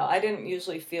 So, no, I didn't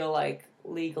usually feel, like,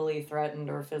 legally threatened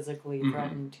or physically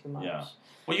threatened too much. Yeah.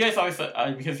 Well, you guys always,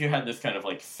 because you had this kind of,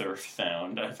 like, surf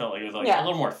sound, I felt like it was, like, a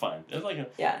little more fun. It was, like,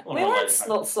 we weren't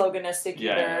sloganistic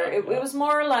either. It was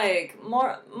more, like,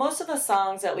 most of the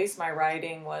songs, at least my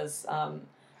writing, was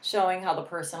showing how the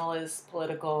personal is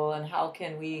political and how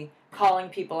can we, calling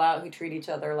people out who treat each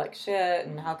other like shit,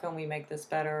 and how can we make this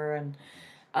better,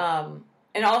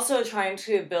 and also trying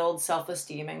to build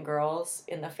self-esteem in girls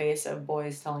in the face of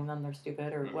boys telling them they're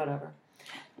stupid or whatever.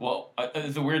 Well,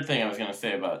 there's a weird thing I was going to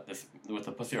say about this with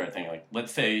the Pussy Riot thing. Like,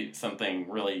 let's say something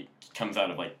really comes out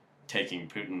of, like, taking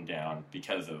Putin down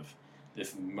because of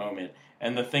this moment.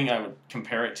 And the thing I would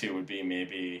compare it to would be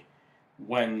maybe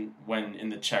when in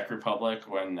the Czech Republic,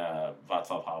 when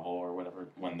Václav Havel or whatever,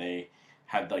 when they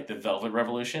had, like, the Velvet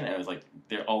Revolution, and it was, like,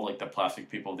 they're all, like, the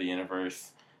plastic people of the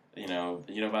universe, you know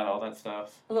about all that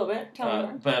stuff? A little bit. Tell me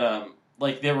more. But,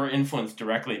 like, they were influenced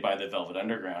directly by the Velvet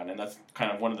Underground, and that's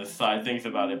kind of one of the side things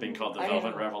about it being called the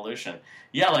Velvet Revolution.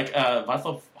 Yeah, like,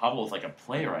 Václav Havel was, like, a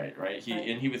playwright, right?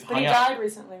 And he was But he died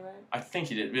recently, right? I think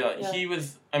he did. Yeah. He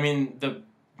was, I mean,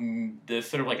 the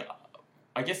sort of, like,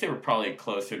 I guess they were probably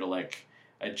closer to, like,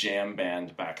 a jam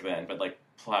band back then, but, like,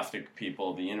 plastic people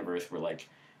of the universe were, like,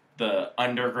 the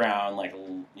underground, like,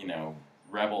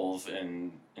 rebels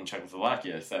in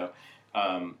Czechoslovakia, so...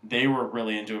 they were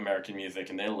really into American music,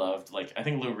 and they loved, like, I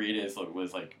think Lou Reed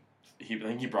was, like, I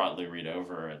think he brought Lou Reed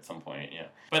over at some point, yeah.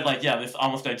 But, like, yeah, this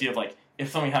almost idea of, like, if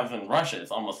something happens in Russia,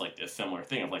 it's almost like this similar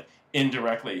thing of, like,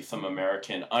 indirectly some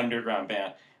American underground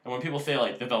band. And when people say,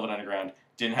 like, the Velvet Underground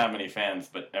didn't have many fans,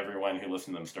 but everyone who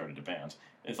listened to them started a band,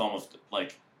 it's almost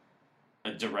like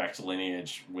a direct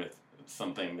lineage with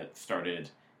something that started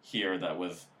here that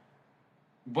was,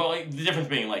 well, like, the difference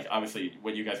being, like, obviously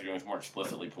what you guys are doing is more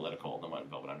explicitly political than what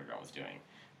Velvet Underground was doing.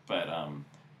 But,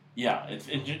 yeah,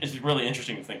 it's really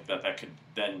interesting to think that could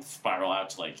then spiral out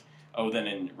to, like, oh, then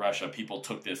in Russia people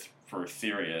took this for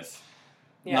serious.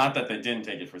 Yeah. Not that they didn't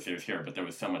take it for serious here, but there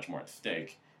was so much more at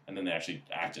stake, and then they actually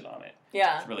acted on it.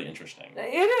 Yeah. It's really interesting.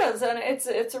 It is, and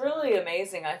it's really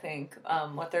amazing, I think,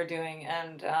 what they're doing,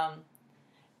 and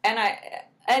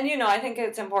you know, I think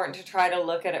it's important to try to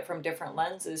look at it from different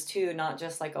lenses, too, not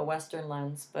just like a Western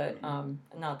lens, but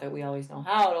not that we always know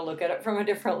how to look at it from a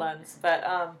different lens, but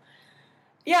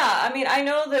yeah, I mean, I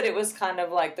know that it was kind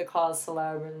of like the cause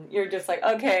celeb, and you're just like,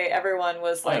 okay, everyone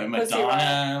was like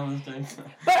Madonna.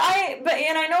 But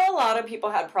I know a lot of people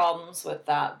had problems with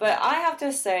that. But I have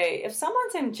to say, if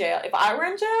someone's in jail, if I were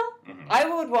in jail, I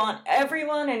would want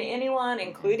everyone and anyone,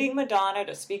 including Madonna,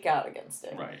 to speak out against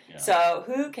it. Right. Yeah. So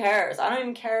who cares? I don't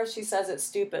even care if she says it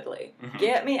stupidly.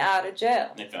 Get me out of jail.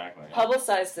 Exactly. Yeah.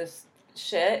 Publicize this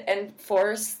shit and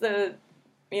force the,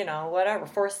 you know, whatever,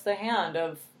 force the hand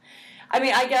of. I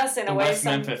mean, I guess in a way... West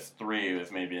Memphis 3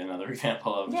 was maybe another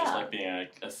example of just like being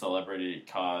a celebrity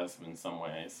cause in some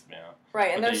ways. Yeah.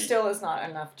 Right, and there still is not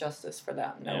enough justice for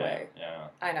them. No way. Yeah.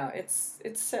 I know, it's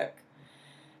sick.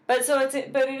 But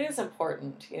it is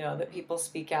important, you know, that people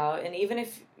speak out. And even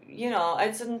if, you know,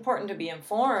 it's important to be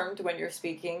informed when you're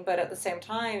speaking, but at the same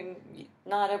time,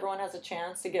 not everyone has a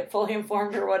chance to get fully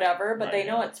informed or whatever, but they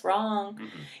know it's wrong.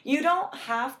 You don't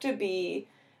have to be,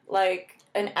 like,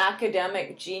 an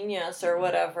academic genius or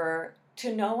whatever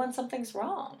to know when something's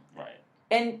wrong. Right.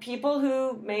 And people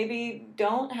who maybe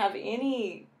don't have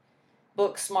any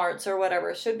book smarts or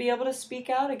whatever should be able to speak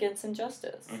out against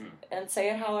injustice and say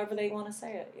it however they want to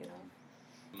say it, you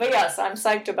know. But yes, I'm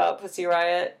psyched about Pussy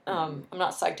Riot. I'm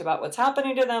not psyched about what's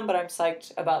happening to them, but I'm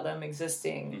psyched about them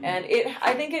existing. And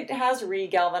I think it has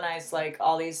re-galvanized, like,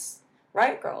 all these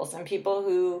riot girls and people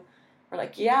who are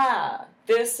like, yeah,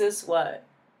 this is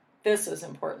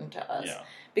important to us. Yeah.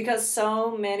 Because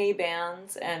so many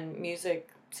bands and music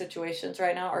situations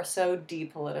right now are so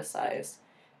depoliticized.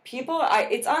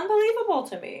 It's unbelievable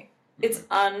to me. It's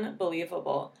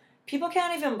unbelievable. People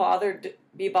can't even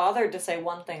be bothered to say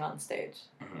one thing on stage.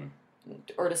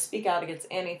 Or to speak out against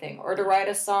anything. Or to write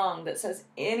a song that says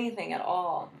anything at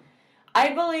all.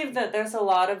 I believe that there's a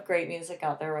lot of great music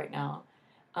out there right now.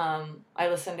 I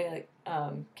listen to, like,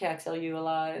 KXLU a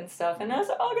lot and stuff, and I was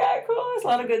like, okay, cool, there's a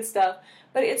lot of good stuff.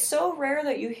 But it's so rare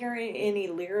that you hear any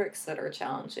lyrics that are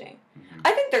challenging.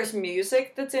 I think there's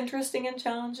music that's interesting and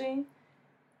challenging.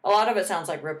 A lot of it sounds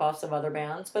like rip-offs of other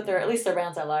bands, but at least they're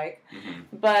bands I like.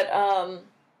 But,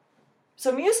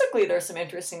 so musically there's some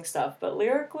interesting stuff, but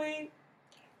lyrically...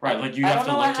 Right, like you have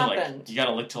to look to like you got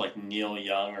to look to like Neil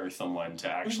Young or someone to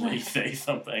actually say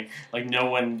something. Like no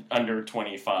one under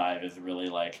 25 is really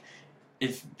like.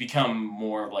 It's become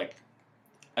more of like.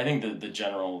 I think the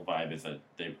general vibe is that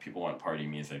people want party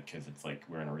music because it's like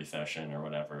we're in a recession or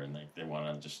whatever, and like they want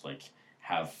to just like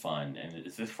have fun, and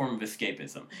it's this form of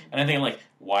escapism. And I think like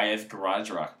why has garage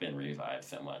rock been revived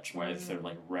so much? Why is there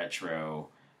like retro,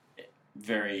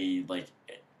 very like.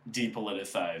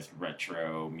 Depoliticized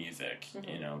retro music,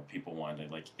 you know, people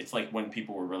wanted like it's like when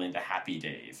people were really into Happy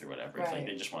Days or whatever. It's like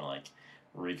they just want to like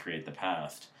recreate the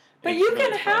past. But you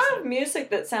can have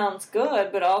music that sounds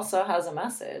good, but also has a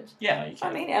message. Yeah, you can.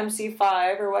 I mean,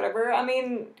 MC5 or whatever. I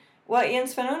mean, what Ian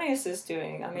Svenonius is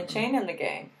doing. I mean, Chain in the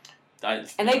Gang.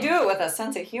 And they do it with a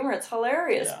sense of humor. It's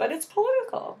hilarious, but it's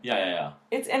political. Yeah.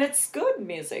 It's good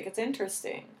music. It's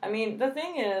interesting. I mean, the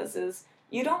thing is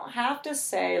you don't have to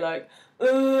say like,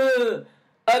 I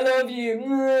love you,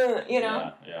 you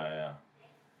know? Yeah.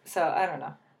 So, I don't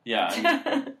know. Yeah.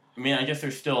 I mean, I guess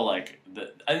there's still, like,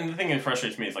 the thing that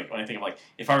frustrates me is, like, when I think of, like,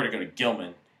 if I were to go to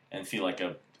Gilman and see, like,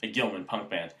 a Gilman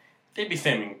punk band, they'd be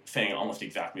saying almost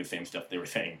exactly the same stuff they were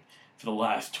saying for the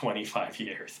last 25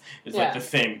 years. It's, like, the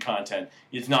same content.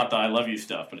 It's not the I love you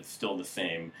stuff, but it's still the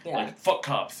same, like, fuck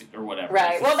cops or whatever.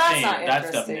 Right. Well, that's not that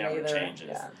interesting stuff never either. changes.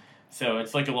 Yeah. So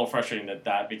it's like a little frustrating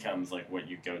that becomes like what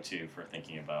you go to for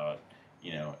thinking about,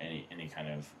 you know, any kind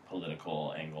of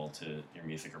political angle to your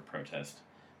music or protest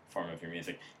form of your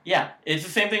music. Yeah, it's the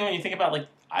same thing when you think about like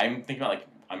I'm thinking about like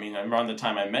I mean around the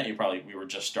time I met you we were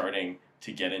just starting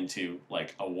to get into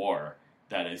like a war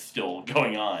that is still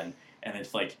going on, and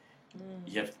it's like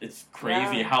it's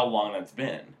crazy how long that's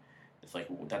been. It's like,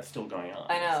 that's still going on.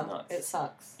 I know. It's nuts. It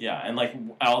sucks. Yeah, and like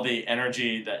all the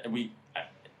energy that we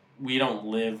don't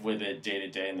live with it day to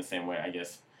day in the same way, I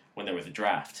guess, when there was a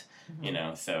draft, you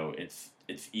know, so it's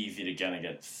easy to kind of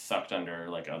get sucked under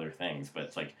like other things, but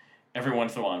it's like every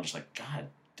once in a while I'm just like, God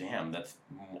damn, that's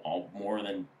more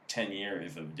than 10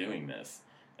 years of doing this,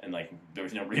 and like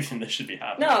there's no reason this should be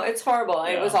happening. No, it's horrible.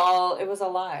 Yeah. It was a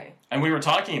lie. And we were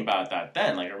talking about that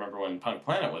then. Like I remember when Punk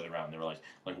Planet was around, they were like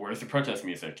where's the protest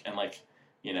music? And like,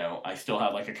 you know, I still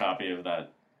have like a copy of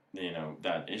that, you know,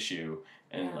 that issue,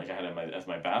 and like I had it as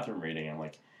my bathroom reading. I'm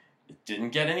like, it didn't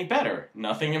get any better.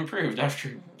 Nothing improved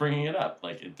after bringing it up.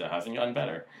 Like, it hasn't gotten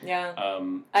better. Yeah.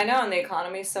 I know, and the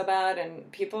economy's so bad, and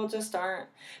people just aren't...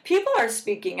 People are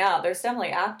speaking out. There's definitely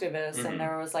activists, and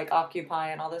there was, like, Occupy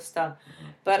and all this stuff.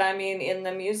 But, I mean, in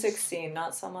the music scene,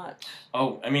 not so much.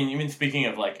 Oh, I mean, even speaking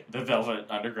of, like, the Velvet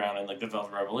Underground and, like, the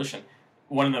Velvet Revolution,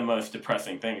 one of the most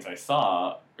depressing things I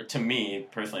saw, to me,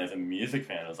 personally, as a music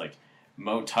fan, was, like,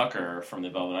 Mo Tucker from the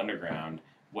Velvet Underground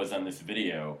was on this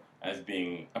video as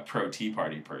being a pro-Tea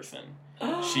Party person.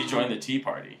 She joined the Tea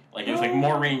Party. Like, it was like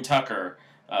Maureen Tucker,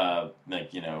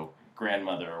 like, you know,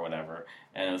 grandmother or whatever.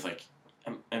 And it was like,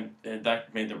 and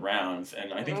that made the rounds.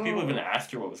 And I think people even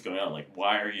asked her what was going on. Like,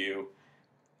 why are you...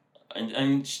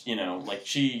 And you know, like,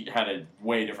 she had a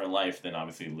way different life than,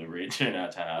 obviously, Lou Reed turned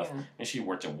out to have. Yeah. And she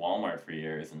worked at Walmart for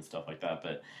years and stuff like that.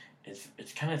 But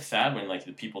it's kind of sad when, like,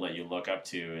 the people that you look up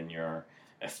to in your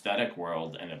aesthetic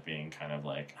world end up being kind of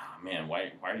like, oh man,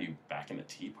 why are you back in the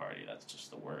Tea Party? That's just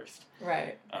the worst.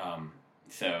 Right.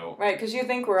 So right, because you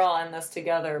think we're all in this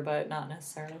together, but not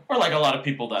necessarily. Or like a lot of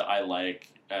people that I like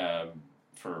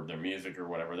for their music or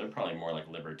whatever, they're probably more like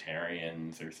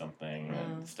libertarians or something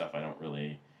and stuff. I don't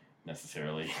really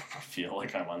necessarily feel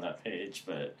like I'm on that page,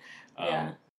 but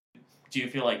do you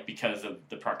feel like because of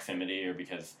the proximity or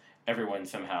because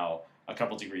everyone's somehow a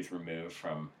couple degrees removed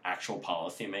from actual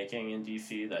policy making in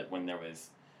DC, that when there was,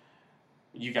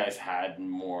 you guys had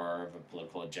more of a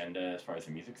political agenda as far as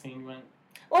the music scene went?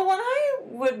 Well, when I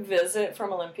would visit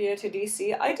from Olympia to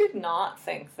DC, I did not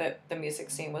think that the music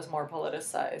scene was more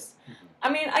politicized. I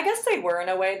mean, I guess they were in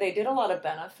a way. They did a lot of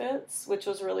benefits, which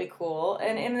was really cool.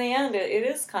 And in the end, it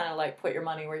is kind of like put your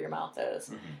money where your mouth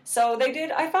is. So they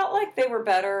did, I felt like they were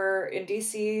better in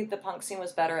DC. The punk scene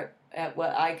was better at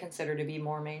what I consider to be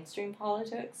more mainstream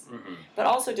politics. But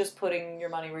also just putting your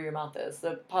money where your mouth is.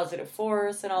 The positive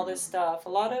force and all this stuff. A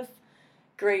lot of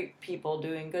great people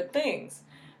doing good things.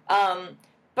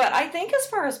 But I think as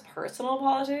far as personal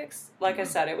politics, like I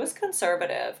said, it was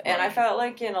conservative. And I felt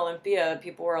like in Olympia,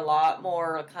 people were a lot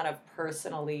more kind of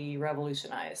personally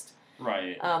revolutionized.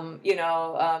 Right. You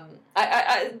know,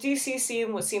 DC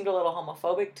seemed a little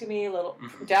homophobic to me,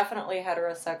 definitely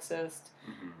heterosexist,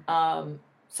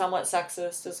 somewhat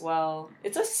sexist as well.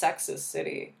 It's a sexist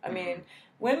city. I mean,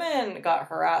 women got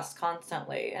harassed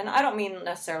constantly. And I don't mean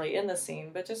necessarily in the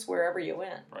scene, but just wherever you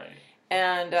went. Right.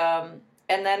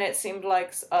 And then it seemed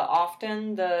like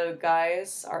often the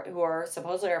guys who are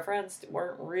supposedly our friends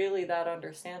weren't really that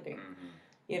understanding,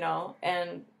 you know,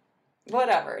 and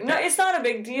whatever. No, it's not a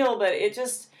big deal, but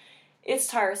it's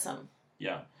tiresome.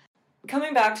 Yeah.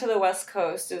 Coming back to the West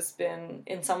Coast has been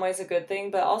in some ways a good thing,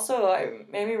 but also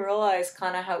it made me realize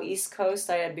kind of how East Coast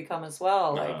I had become as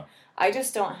well. Like, I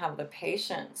just don't have the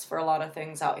patience for a lot of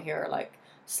things out here, like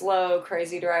slow,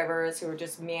 crazy drivers who are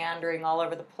just meandering all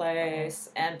over the place,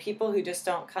 and people who just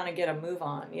don't kind of get a move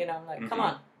on, you know, like, come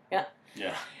on. Yeah.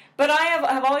 But I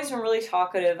have always been really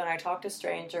talkative, and I talk to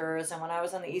strangers, and when I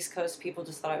was on the East Coast, people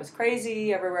just thought I was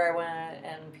crazy everywhere I went,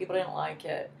 and people didn't like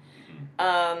it.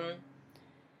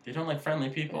 They don't like friendly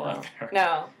people out there.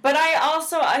 No. But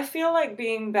I feel like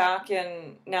being back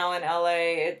now in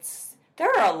LA, there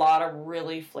are a lot of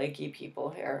really flaky people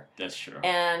here. That's true.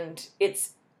 And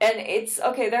it's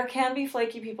okay, there can be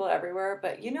flaky people everywhere,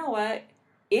 but you know what?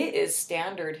 It is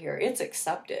standard here. It's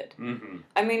accepted.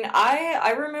 I mean,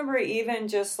 I remember even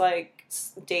just like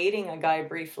dating a guy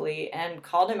briefly and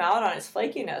called him out on his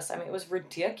flakiness. I mean, it was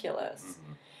ridiculous.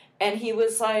 And he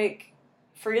was like,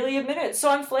 freely admitted, so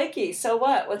I'm flaky, so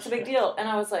what? What's the big deal? And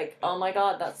I was like, oh my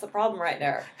God, that's the problem right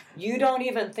there. You don't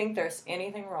even think there's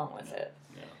anything wrong with it.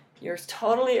 Yeah. You're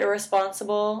totally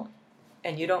irresponsible.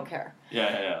 And you don't care.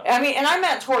 Yeah. I mean, and I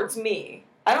meant towards me.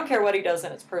 I don't care what he does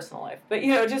in his personal life. But,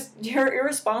 you know, just you're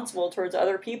irresponsible towards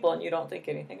other people and you don't think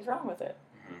anything's wrong with it.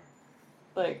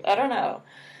 Like, I don't know.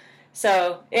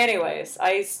 So, anyways,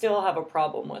 I still have a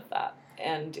problem with that.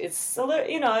 and it's a little,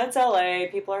 it's LA.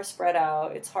 People are spread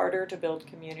out. It's harder to build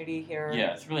community here.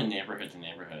 Yeah, it's really neighborhood to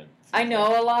neighborhood. I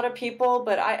know a lot of people,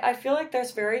 but I feel like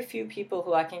there's very few people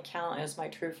who I can count as my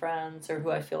true friends, or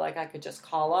who I feel like I could just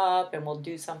call up and we'll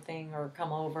do something or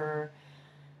come over.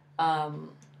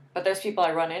 But there's people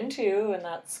I run into, and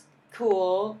that's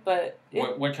cool. But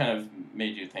what kind of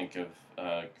made you think of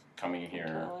coming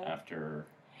here after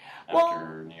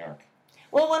New York?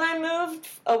 Well, when I moved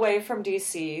away from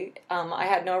D.C., I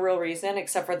had no real reason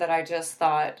except for that I just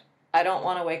thought, I don't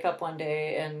want to wake up one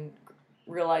day and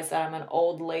realize that I'm an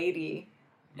old lady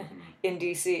in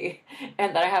D.C.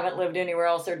 and that I haven't lived anywhere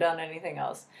else or done anything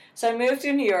else. So I moved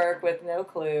to New York with no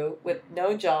clue, with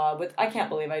no job. I can't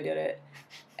believe I did it.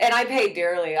 And I paid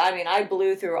dearly. I mean, I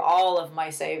blew through all of my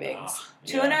savings.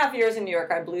 2.5 years in New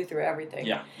York, I blew through everything.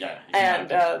 Yeah.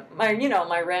 And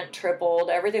my rent tripled.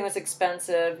 Everything was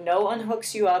expensive. No one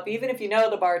hooks you up, even if you know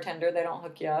the bartender. They don't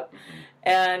hook you up.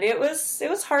 And it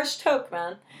was harsh toke,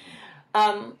 man.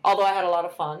 Although I had a lot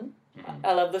of fun.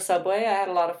 I love the subway. I had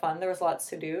a lot of fun. There was lots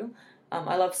to do.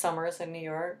 I love summers in New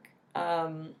York.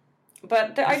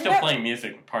 But You're still playing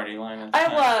music with Party Line? I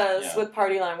was with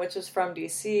Party Line, which was from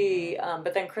D.C.,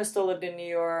 but then Crystal lived in New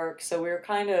York, so we were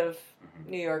kind of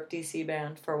New York, D.C.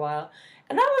 band for a while.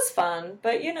 And that was fun,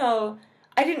 but,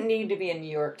 I didn't need to be in New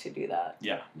York to do that.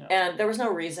 Yeah, no. And there was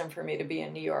no reason for me to be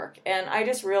in New York. And I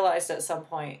just realized at some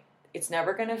point, it's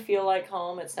never going to feel like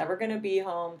home. It's never going to be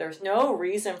home. There's no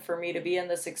reason for me to be in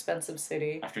this expensive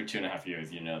city. After 2.5 years,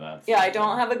 that. Yeah, I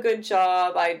don't have a good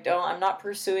job. I'm not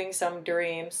pursuing some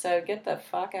dream. So get the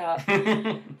fuck out.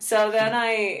 So then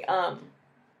I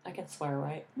can swear,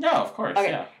 right? No, of course.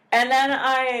 Okay. Yeah. And then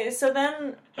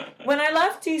when I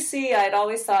left DC, I'd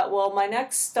always thought, well, my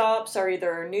next stops are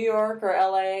either New York or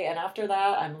LA, and after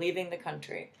that, I'm leaving the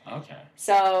country. Okay.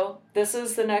 So this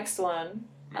is the next one.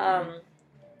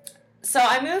 So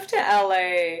I moved to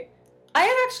LA. I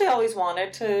had actually always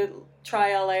wanted to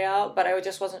try LA out, but I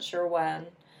just wasn't sure when.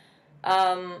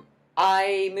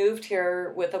 I moved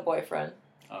here with a boyfriend.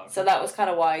 Okay. So that was kind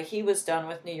of why. He was done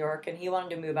with New York, and he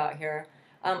wanted to move out here.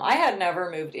 I had never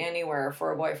moved anywhere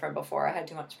for a boyfriend before. I had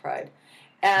too much pride.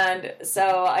 And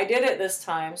so I did it this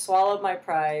time, swallowed my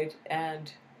pride,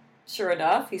 and sure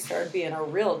enough, he started being a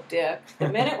real dick the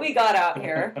minute we got out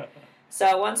here.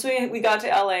 So once we got to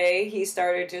LA, he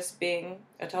started just being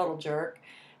a total jerk,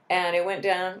 and it went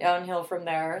downhill from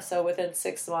there. So within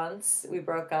 6 months, we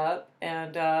broke up,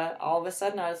 and all of a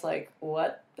sudden I was like,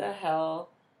 what the hell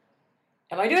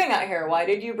am I doing out here? Why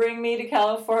did you bring me to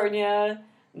California?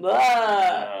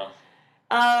 Blah.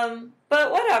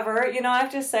 But whatever, I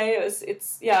have to say it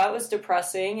was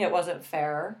depressing. It wasn't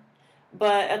fair,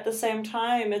 but at the same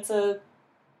time, it's a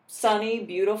sunny,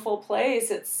 beautiful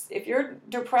place. If you're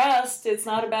depressed, it's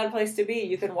not a bad place to be.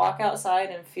 You can walk outside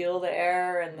and feel the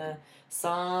air and the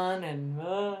sun and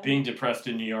being depressed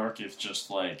in New York is just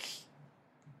like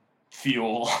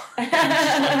fuel.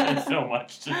 It's so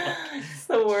much. It's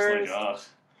the worst. Just like,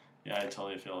 yeah, I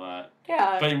totally feel that.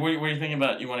 Yeah. But what are you thinking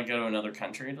about? You want to go to another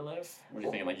country to live? What are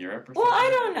you thinking, like Europe or something? Well, I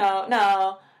don't know.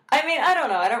 No. I mean, I don't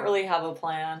know. I don't really have a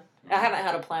plan. I haven't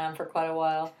had a plan for quite a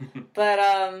while. But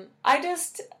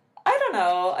I don't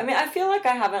know. I mean, I feel like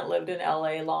I haven't lived in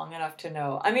LA long enough to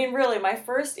know. I mean, really, my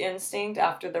first instinct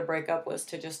after the breakup was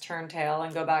to just turn tail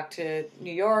and go back to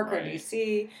New York or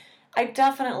DC. I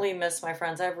definitely miss my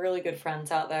friends. I have really good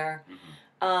friends out there.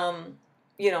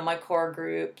 My core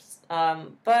groups.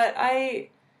 But I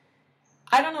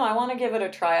don't know. I want to give it a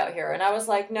try out here. And I was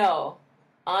like, no,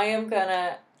 I am going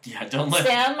to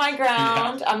stand my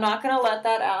ground. Yeah. I'm not going to let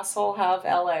that asshole have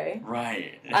LA.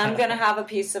 Right. I'm going to have a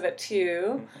piece of it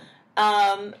too.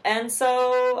 And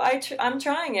so I'm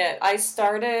trying it. I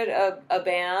started a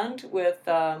band with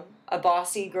a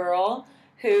bossy girl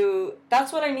who,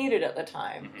 that's what I needed at the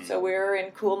time. Mm-hmm. So we were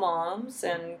in Cool Moms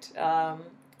and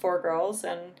 4 girls,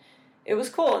 and it was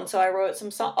cool. And so I wrote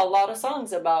a lot of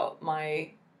songs about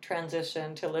my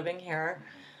transition to living here.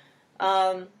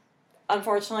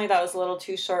 Unfortunately, that was a little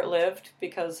too short-lived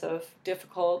because of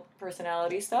difficult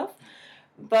personality stuff.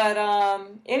 But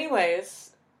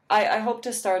anyways, I hope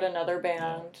to start another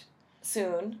band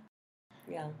soon.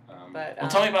 Yeah.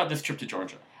 Tell me about this trip to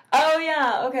Georgia. Oh,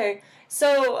 yeah. Okay.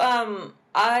 So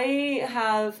I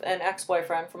have an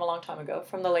ex-boyfriend from a long time ago,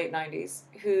 from the late 90s,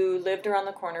 who lived around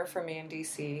the corner from me in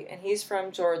D.C., and he's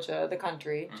from Georgia, the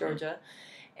country, Georgia.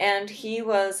 And he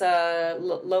was a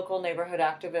local neighborhood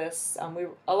activist.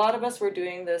 A lot of us were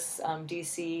doing this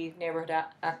D.C. neighborhood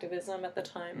activism at the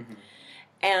time. Mm-hmm.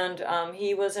 And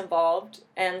he was involved,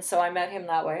 and so I met him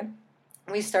that way.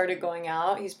 We started going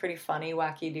out. He's pretty funny,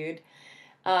 wacky dude.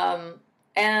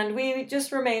 And we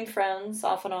just remained friends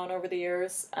off and on over the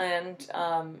years. And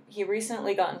he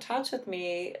recently got in touch with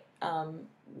me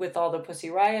with all the Pussy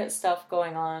Riot stuff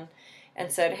going on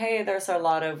and said, hey, there's a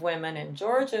lot of women in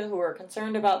Georgia who are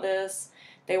concerned about this.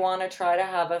 They want to try to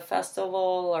have a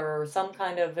festival or some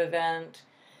kind of event.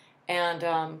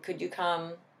 And could you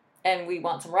come? And we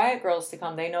want some Riot Girls to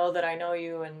come. They know that I know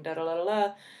you and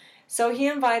da-da-da-da-da. So he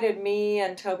invited me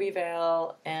and Toby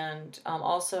Vale and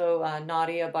also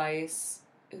Nadia Bice,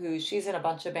 she's in a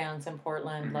bunch of bands in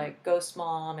Portland, like Ghost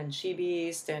Mom and She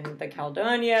Beast and the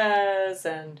Caldonias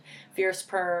and Fierce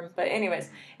Perm. But anyways,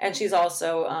 and she's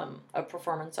also a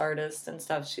performance artist and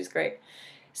stuff. She's great.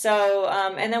 So,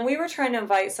 and then we were trying to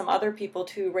invite some other people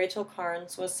too. Rachel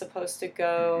Carnes was supposed to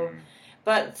go,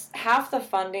 but half the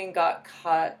funding got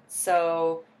cut.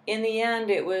 So in the end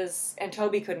it was, and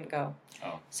Toby couldn't go.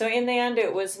 Oh. So in the end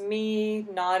it was me,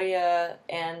 Nadia,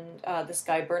 and this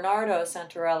guy Bernardo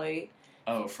Santarelli.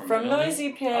 Oh, from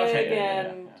Noisy Pig, okay,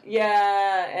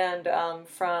 and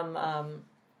from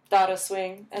Dada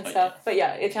Swing and stuff. But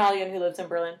yeah, Italian who lives in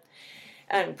Berlin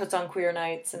and puts on queer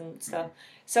nights and stuff.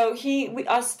 So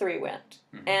us three went,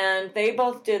 and they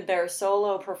both did their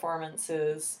solo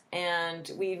performances, and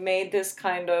we made this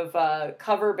kind of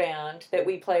cover band that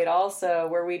we played also,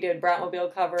 where we did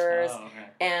Bratmobile covers,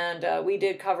 and we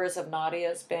did covers of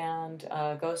Nadia's band,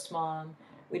 Ghost Mom.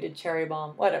 We did Cherry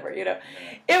Bomb, whatever, you know.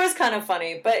 It was kind of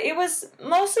funny, but it was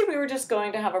mostly we were just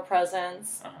going to have a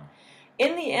presence.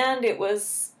 In the end, it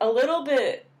was a little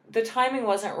bit, the timing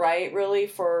wasn't right, really,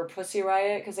 for Pussy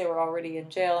Riot, because they were already in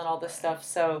jail and all this stuff.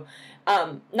 So,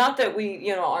 not that we,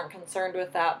 aren't concerned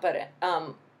with that, but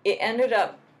it ended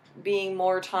up being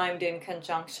more timed in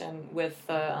conjunction with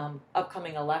the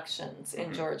upcoming elections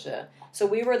in Georgia. So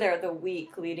we were there the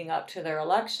week leading up to their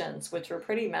elections, which were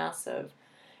pretty massive.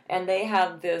 And they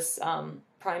had this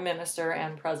prime minister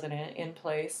and president in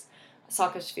place,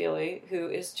 Saakashvili, who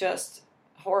is just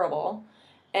horrible.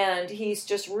 And he's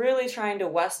just really trying to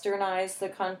westernize the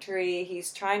country.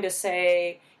 He's trying to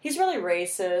say, he's really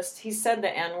racist. He said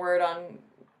the N-word on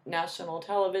national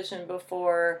television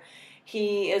before.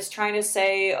 He is trying to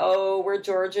say, oh, we're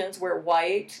Georgians, we're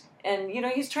white. And,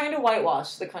 he's trying to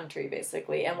whitewash the country,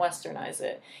 basically, and westernize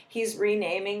it. He's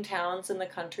renaming towns in the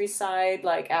countryside,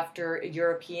 like, after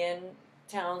European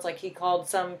towns. Like, he called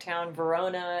some town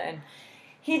Verona, and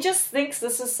he just thinks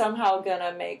this is somehow going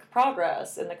to make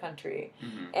progress in the country.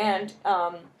 And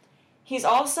he's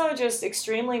also just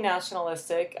extremely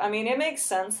nationalistic. I mean, it makes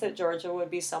sense that Georgia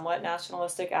would be somewhat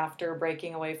nationalistic after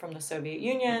breaking away from the Soviet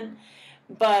Union,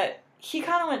 but he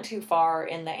kind of went too far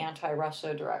in the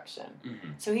anti-Russia direction.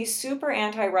 So he's super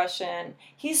anti-Russian.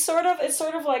 It's sort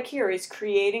of like here, he's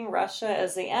creating Russia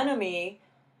as the enemy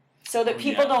so that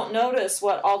people don't notice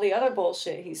what all the other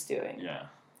bullshit he's doing. Yeah.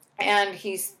 And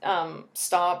he's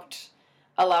stopped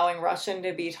allowing Russian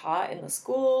to be taught in the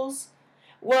schools.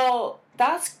 Well,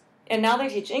 and now they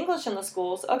teach English in the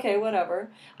schools. Okay, whatever.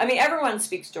 I mean, everyone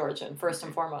speaks Georgian, first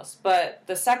and foremost. But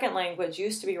the second language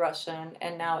used to be Russian,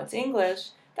 and now it's English.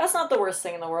 That's not the worst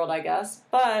thing in the world, I guess.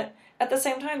 But at the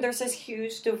same time, there's this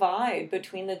huge divide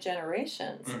between the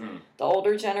generations. The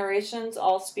older generations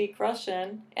all speak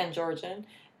Russian and Georgian,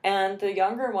 and the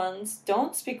younger ones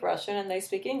don't speak Russian and they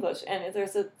speak English. And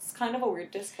it's kind of a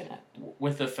weird disconnect.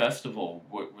 With the festival,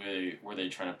 were they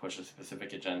trying to push a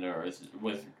specific agenda, or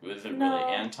was it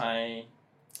really anti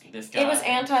this guy? It was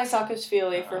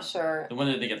anti-Saakashvili for sure. Then when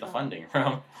did they get the funding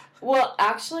from? Well,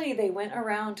 actually, they went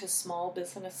around to small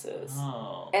businesses,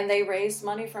 and they raised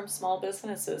money from small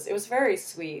businesses. It was very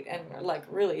sweet and,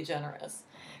 really generous.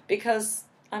 Because,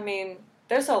 I mean,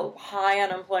 there's a high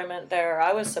unemployment there.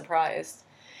 I was surprised.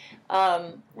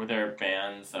 Were there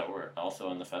bands that were also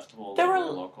in the festival? There were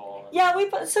local? Yeah,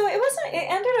 it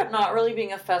ended up not really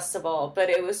being a festival, but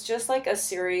it was just like a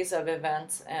series of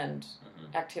events and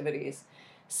activities.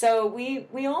 So we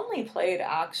only played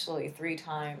actually 3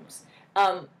 times.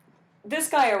 This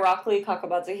guy, Irakli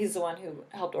Kakabadze, he's the one who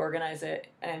helped organize it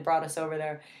and brought us over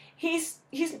there. He's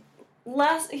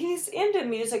into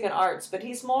music and arts, but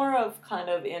he's more of kind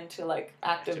of into like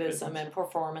activism and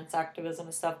performance activism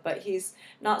and stuff, but he's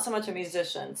not so much a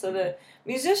musician. So the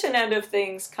musician end of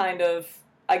things kind of,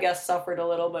 I guess, suffered a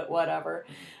little bit, whatever,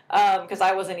 because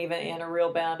I wasn't even in a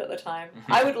real band at the time.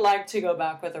 I would like to go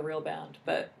back with a real band,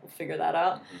 but we'll figure that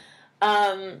out.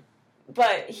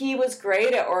 But he was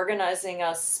great at organizing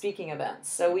us speaking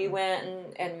events. So we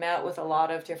went and met with a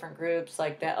lot of different groups,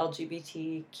 like the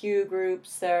LGBTQ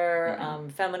groups there,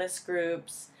 feminist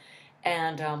groups.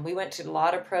 And we went to a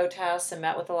lot of protests and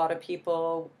met with a lot of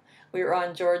people. We were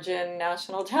on Georgian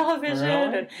national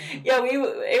television. Really? And, yeah,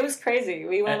 it was crazy.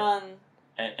 We went on...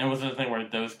 And was it a thing where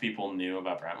those people knew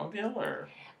about Bratmobile, or?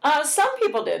 Some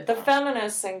people did. The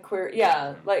feminists and queer,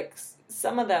 yeah, like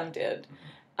some of them did.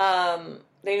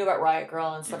 They knew about Riot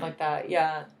Girl and stuff like that,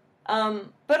 yeah.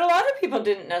 But a lot of people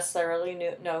didn't necessarily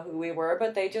know who we were,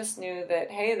 but they just knew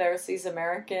that, hey, there's these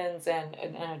Americans and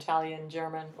an Italian,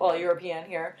 German, well, European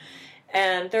here,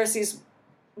 and there's these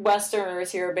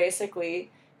Westerners here,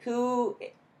 basically, who,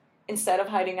 instead of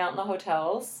hiding out in the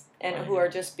hotels, and who are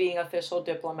just being official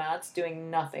diplomats, doing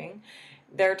nothing,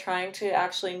 they're trying to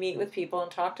actually meet with people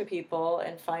and talk to people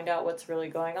and find out what's really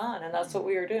going on. And that's what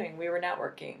we were doing. We were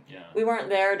networking. Yeah. We weren't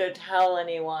there to tell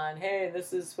anyone, hey,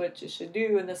 this is what you should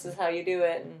do and this is how you do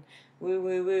it and woo,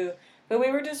 woo, woo. But we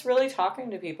were just really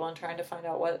talking to people and trying to find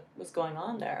out what was going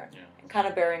on there. Yeah. And kind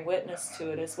of bearing witness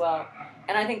to it as well.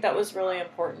 And I think that was really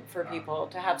important for people,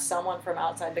 to have someone from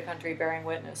outside the country bearing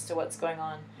witness to what's going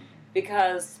on.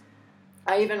 Because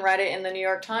I even read it in the New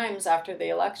York Times after the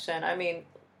election. I mean,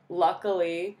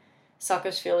 luckily,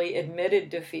 Saakashvili admitted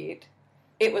defeat.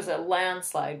 It was a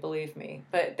landslide, believe me.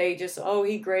 But they just,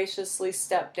 he graciously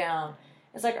stepped down.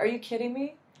 It's like, are you kidding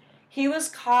me? He was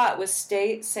caught with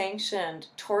state-sanctioned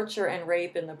torture and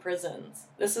rape in the prisons.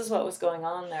 This is what was going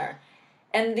on there.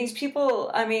 And these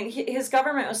people, I mean, his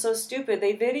government was so stupid,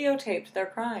 they videotaped their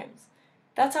crimes.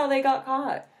 That's how they got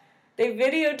caught. They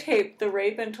videotaped the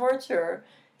rape and torture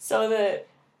so that,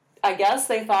 I guess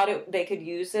they thought they could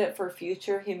use it for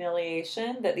future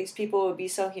humiliation, that these people would be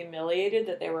so humiliated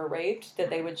that they were raped that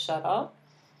they would shut up.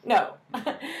 No.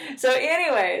 So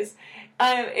anyways,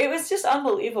 it was just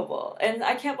unbelievable. And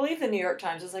I can't believe the New York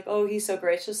Times is like, he so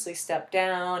graciously stepped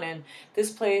down, and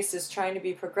this place is trying to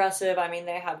be progressive. I mean,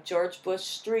 they have George Bush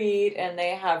Street, and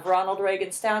they have Ronald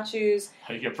Reagan statues.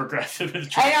 How you get progressive is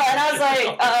I know, and I was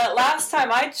like, last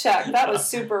time I checked, that was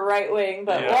super right-wing,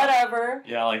 but whatever.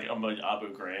 Yeah, like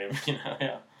Abu Ghraib,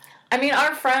 yeah. I mean,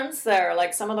 our friends there,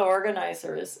 like some of the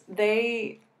organizers,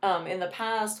 they... in the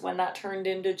past, when that turned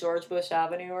into George Bush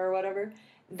Avenue or whatever,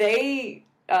 they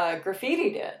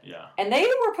graffitied it. Yeah. And they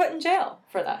were put in jail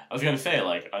for that. I was going to say,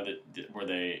 like, were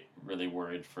they really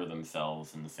worried for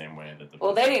themselves in the same way that the...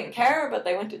 Well, they didn't care, but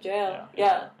they went to jail.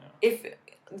 Yeah. If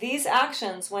these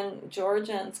actions, when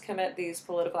Georgians commit these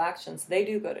political actions, they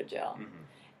do go to jail. Mm-hmm.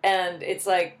 And it's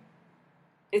like,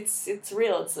 it's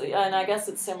real. And I guess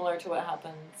it's similar to what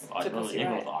happens to Pussy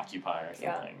even Riot. With Occupy or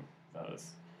something. That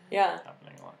was... Yeah.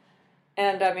 Happening a lot.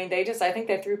 And I mean, I think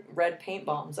they threw red paint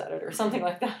bombs at it or something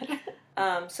like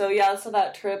that. So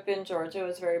that trip in Georgia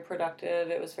was very productive.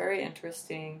 It was very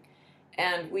interesting.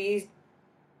 And we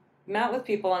met with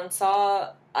people and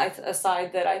saw a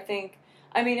side that I think,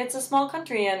 I mean, it's a small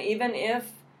country, and even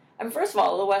if, first of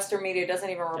all, the Western media doesn't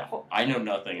even report. I know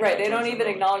nothing. Right, they don't even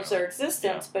acknowledge their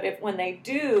existence, but when they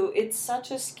do, it's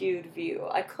such a skewed view.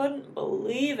 I couldn't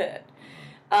believe it.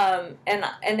 And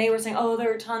they were saying,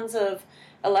 there are tons of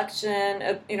election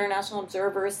international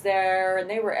observers there, and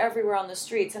they were everywhere on the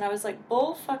streets. And I was like,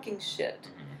 bull fucking shit.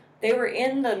 They were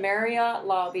in the Marriott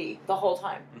lobby the whole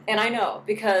time. And I know,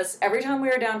 because every time we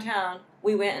were downtown,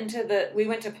 we went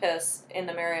to piss in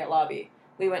the Marriott lobby.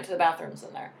 We went to the bathrooms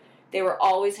in there. They were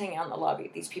always hanging out in the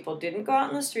lobby. These people didn't go out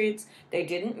in the streets. They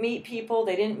didn't meet people.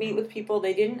 They didn't meet with people.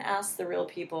 They didn't ask the real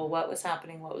people what was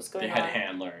happening, what was going on. They had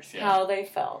handlers, how they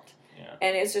felt. Yeah.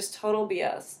 And it's just total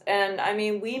BS. And I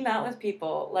mean, we met with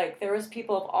people, like there was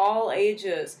people of all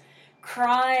ages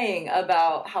crying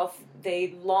about how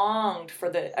they longed for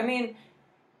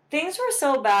things were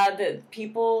so bad that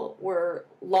people were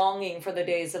longing for the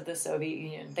days of the Soviet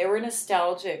Union. They were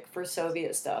nostalgic for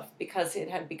Soviet stuff because it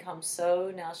had become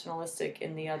so nationalistic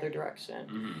in the other direction.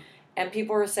 Mm-hmm. And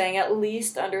people were saying, at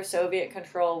least under Soviet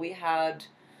control, we had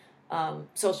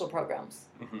social programs.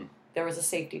 Mm-hmm. There was a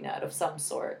safety net of some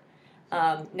sort.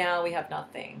 Now we have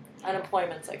nothing.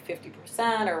 Unemployment's like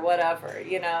 50% or whatever,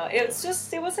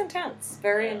 it was intense,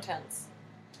 very intense.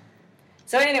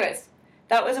 So anyways,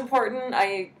 that was important.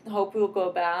 I hope we'll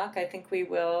go back. I think we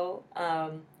will.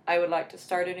 I would like to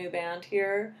start a new band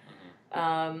here.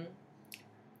 I'm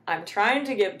trying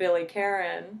to get Billy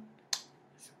Karen.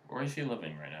 Where is he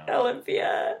living right now?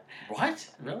 Olympia. What?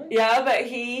 Really? Yeah, but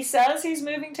he says he's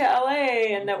moving to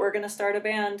LA and that we're going to start a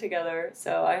band together.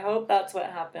 So I hope that's what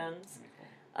happens.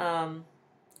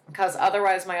 Because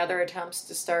otherwise my other attempts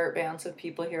to start bands with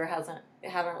people here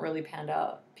haven't really panned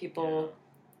out. People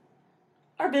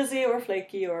are busy or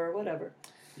flaky or whatever.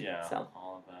 Yeah, so.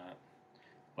 All of that.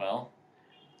 Well,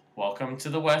 welcome to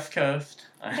the West Coast.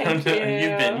 I don't know if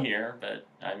you've been here, but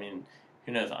I mean,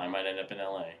 who knows? I might end up in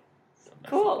LA. So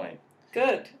that's cool. The point.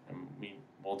 Good. And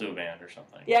we'll do a band or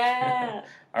something. Yeah.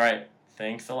 All right.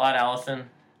 Thanks a lot, Allison.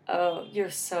 Oh, you're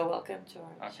so welcome,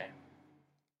 George. Okay.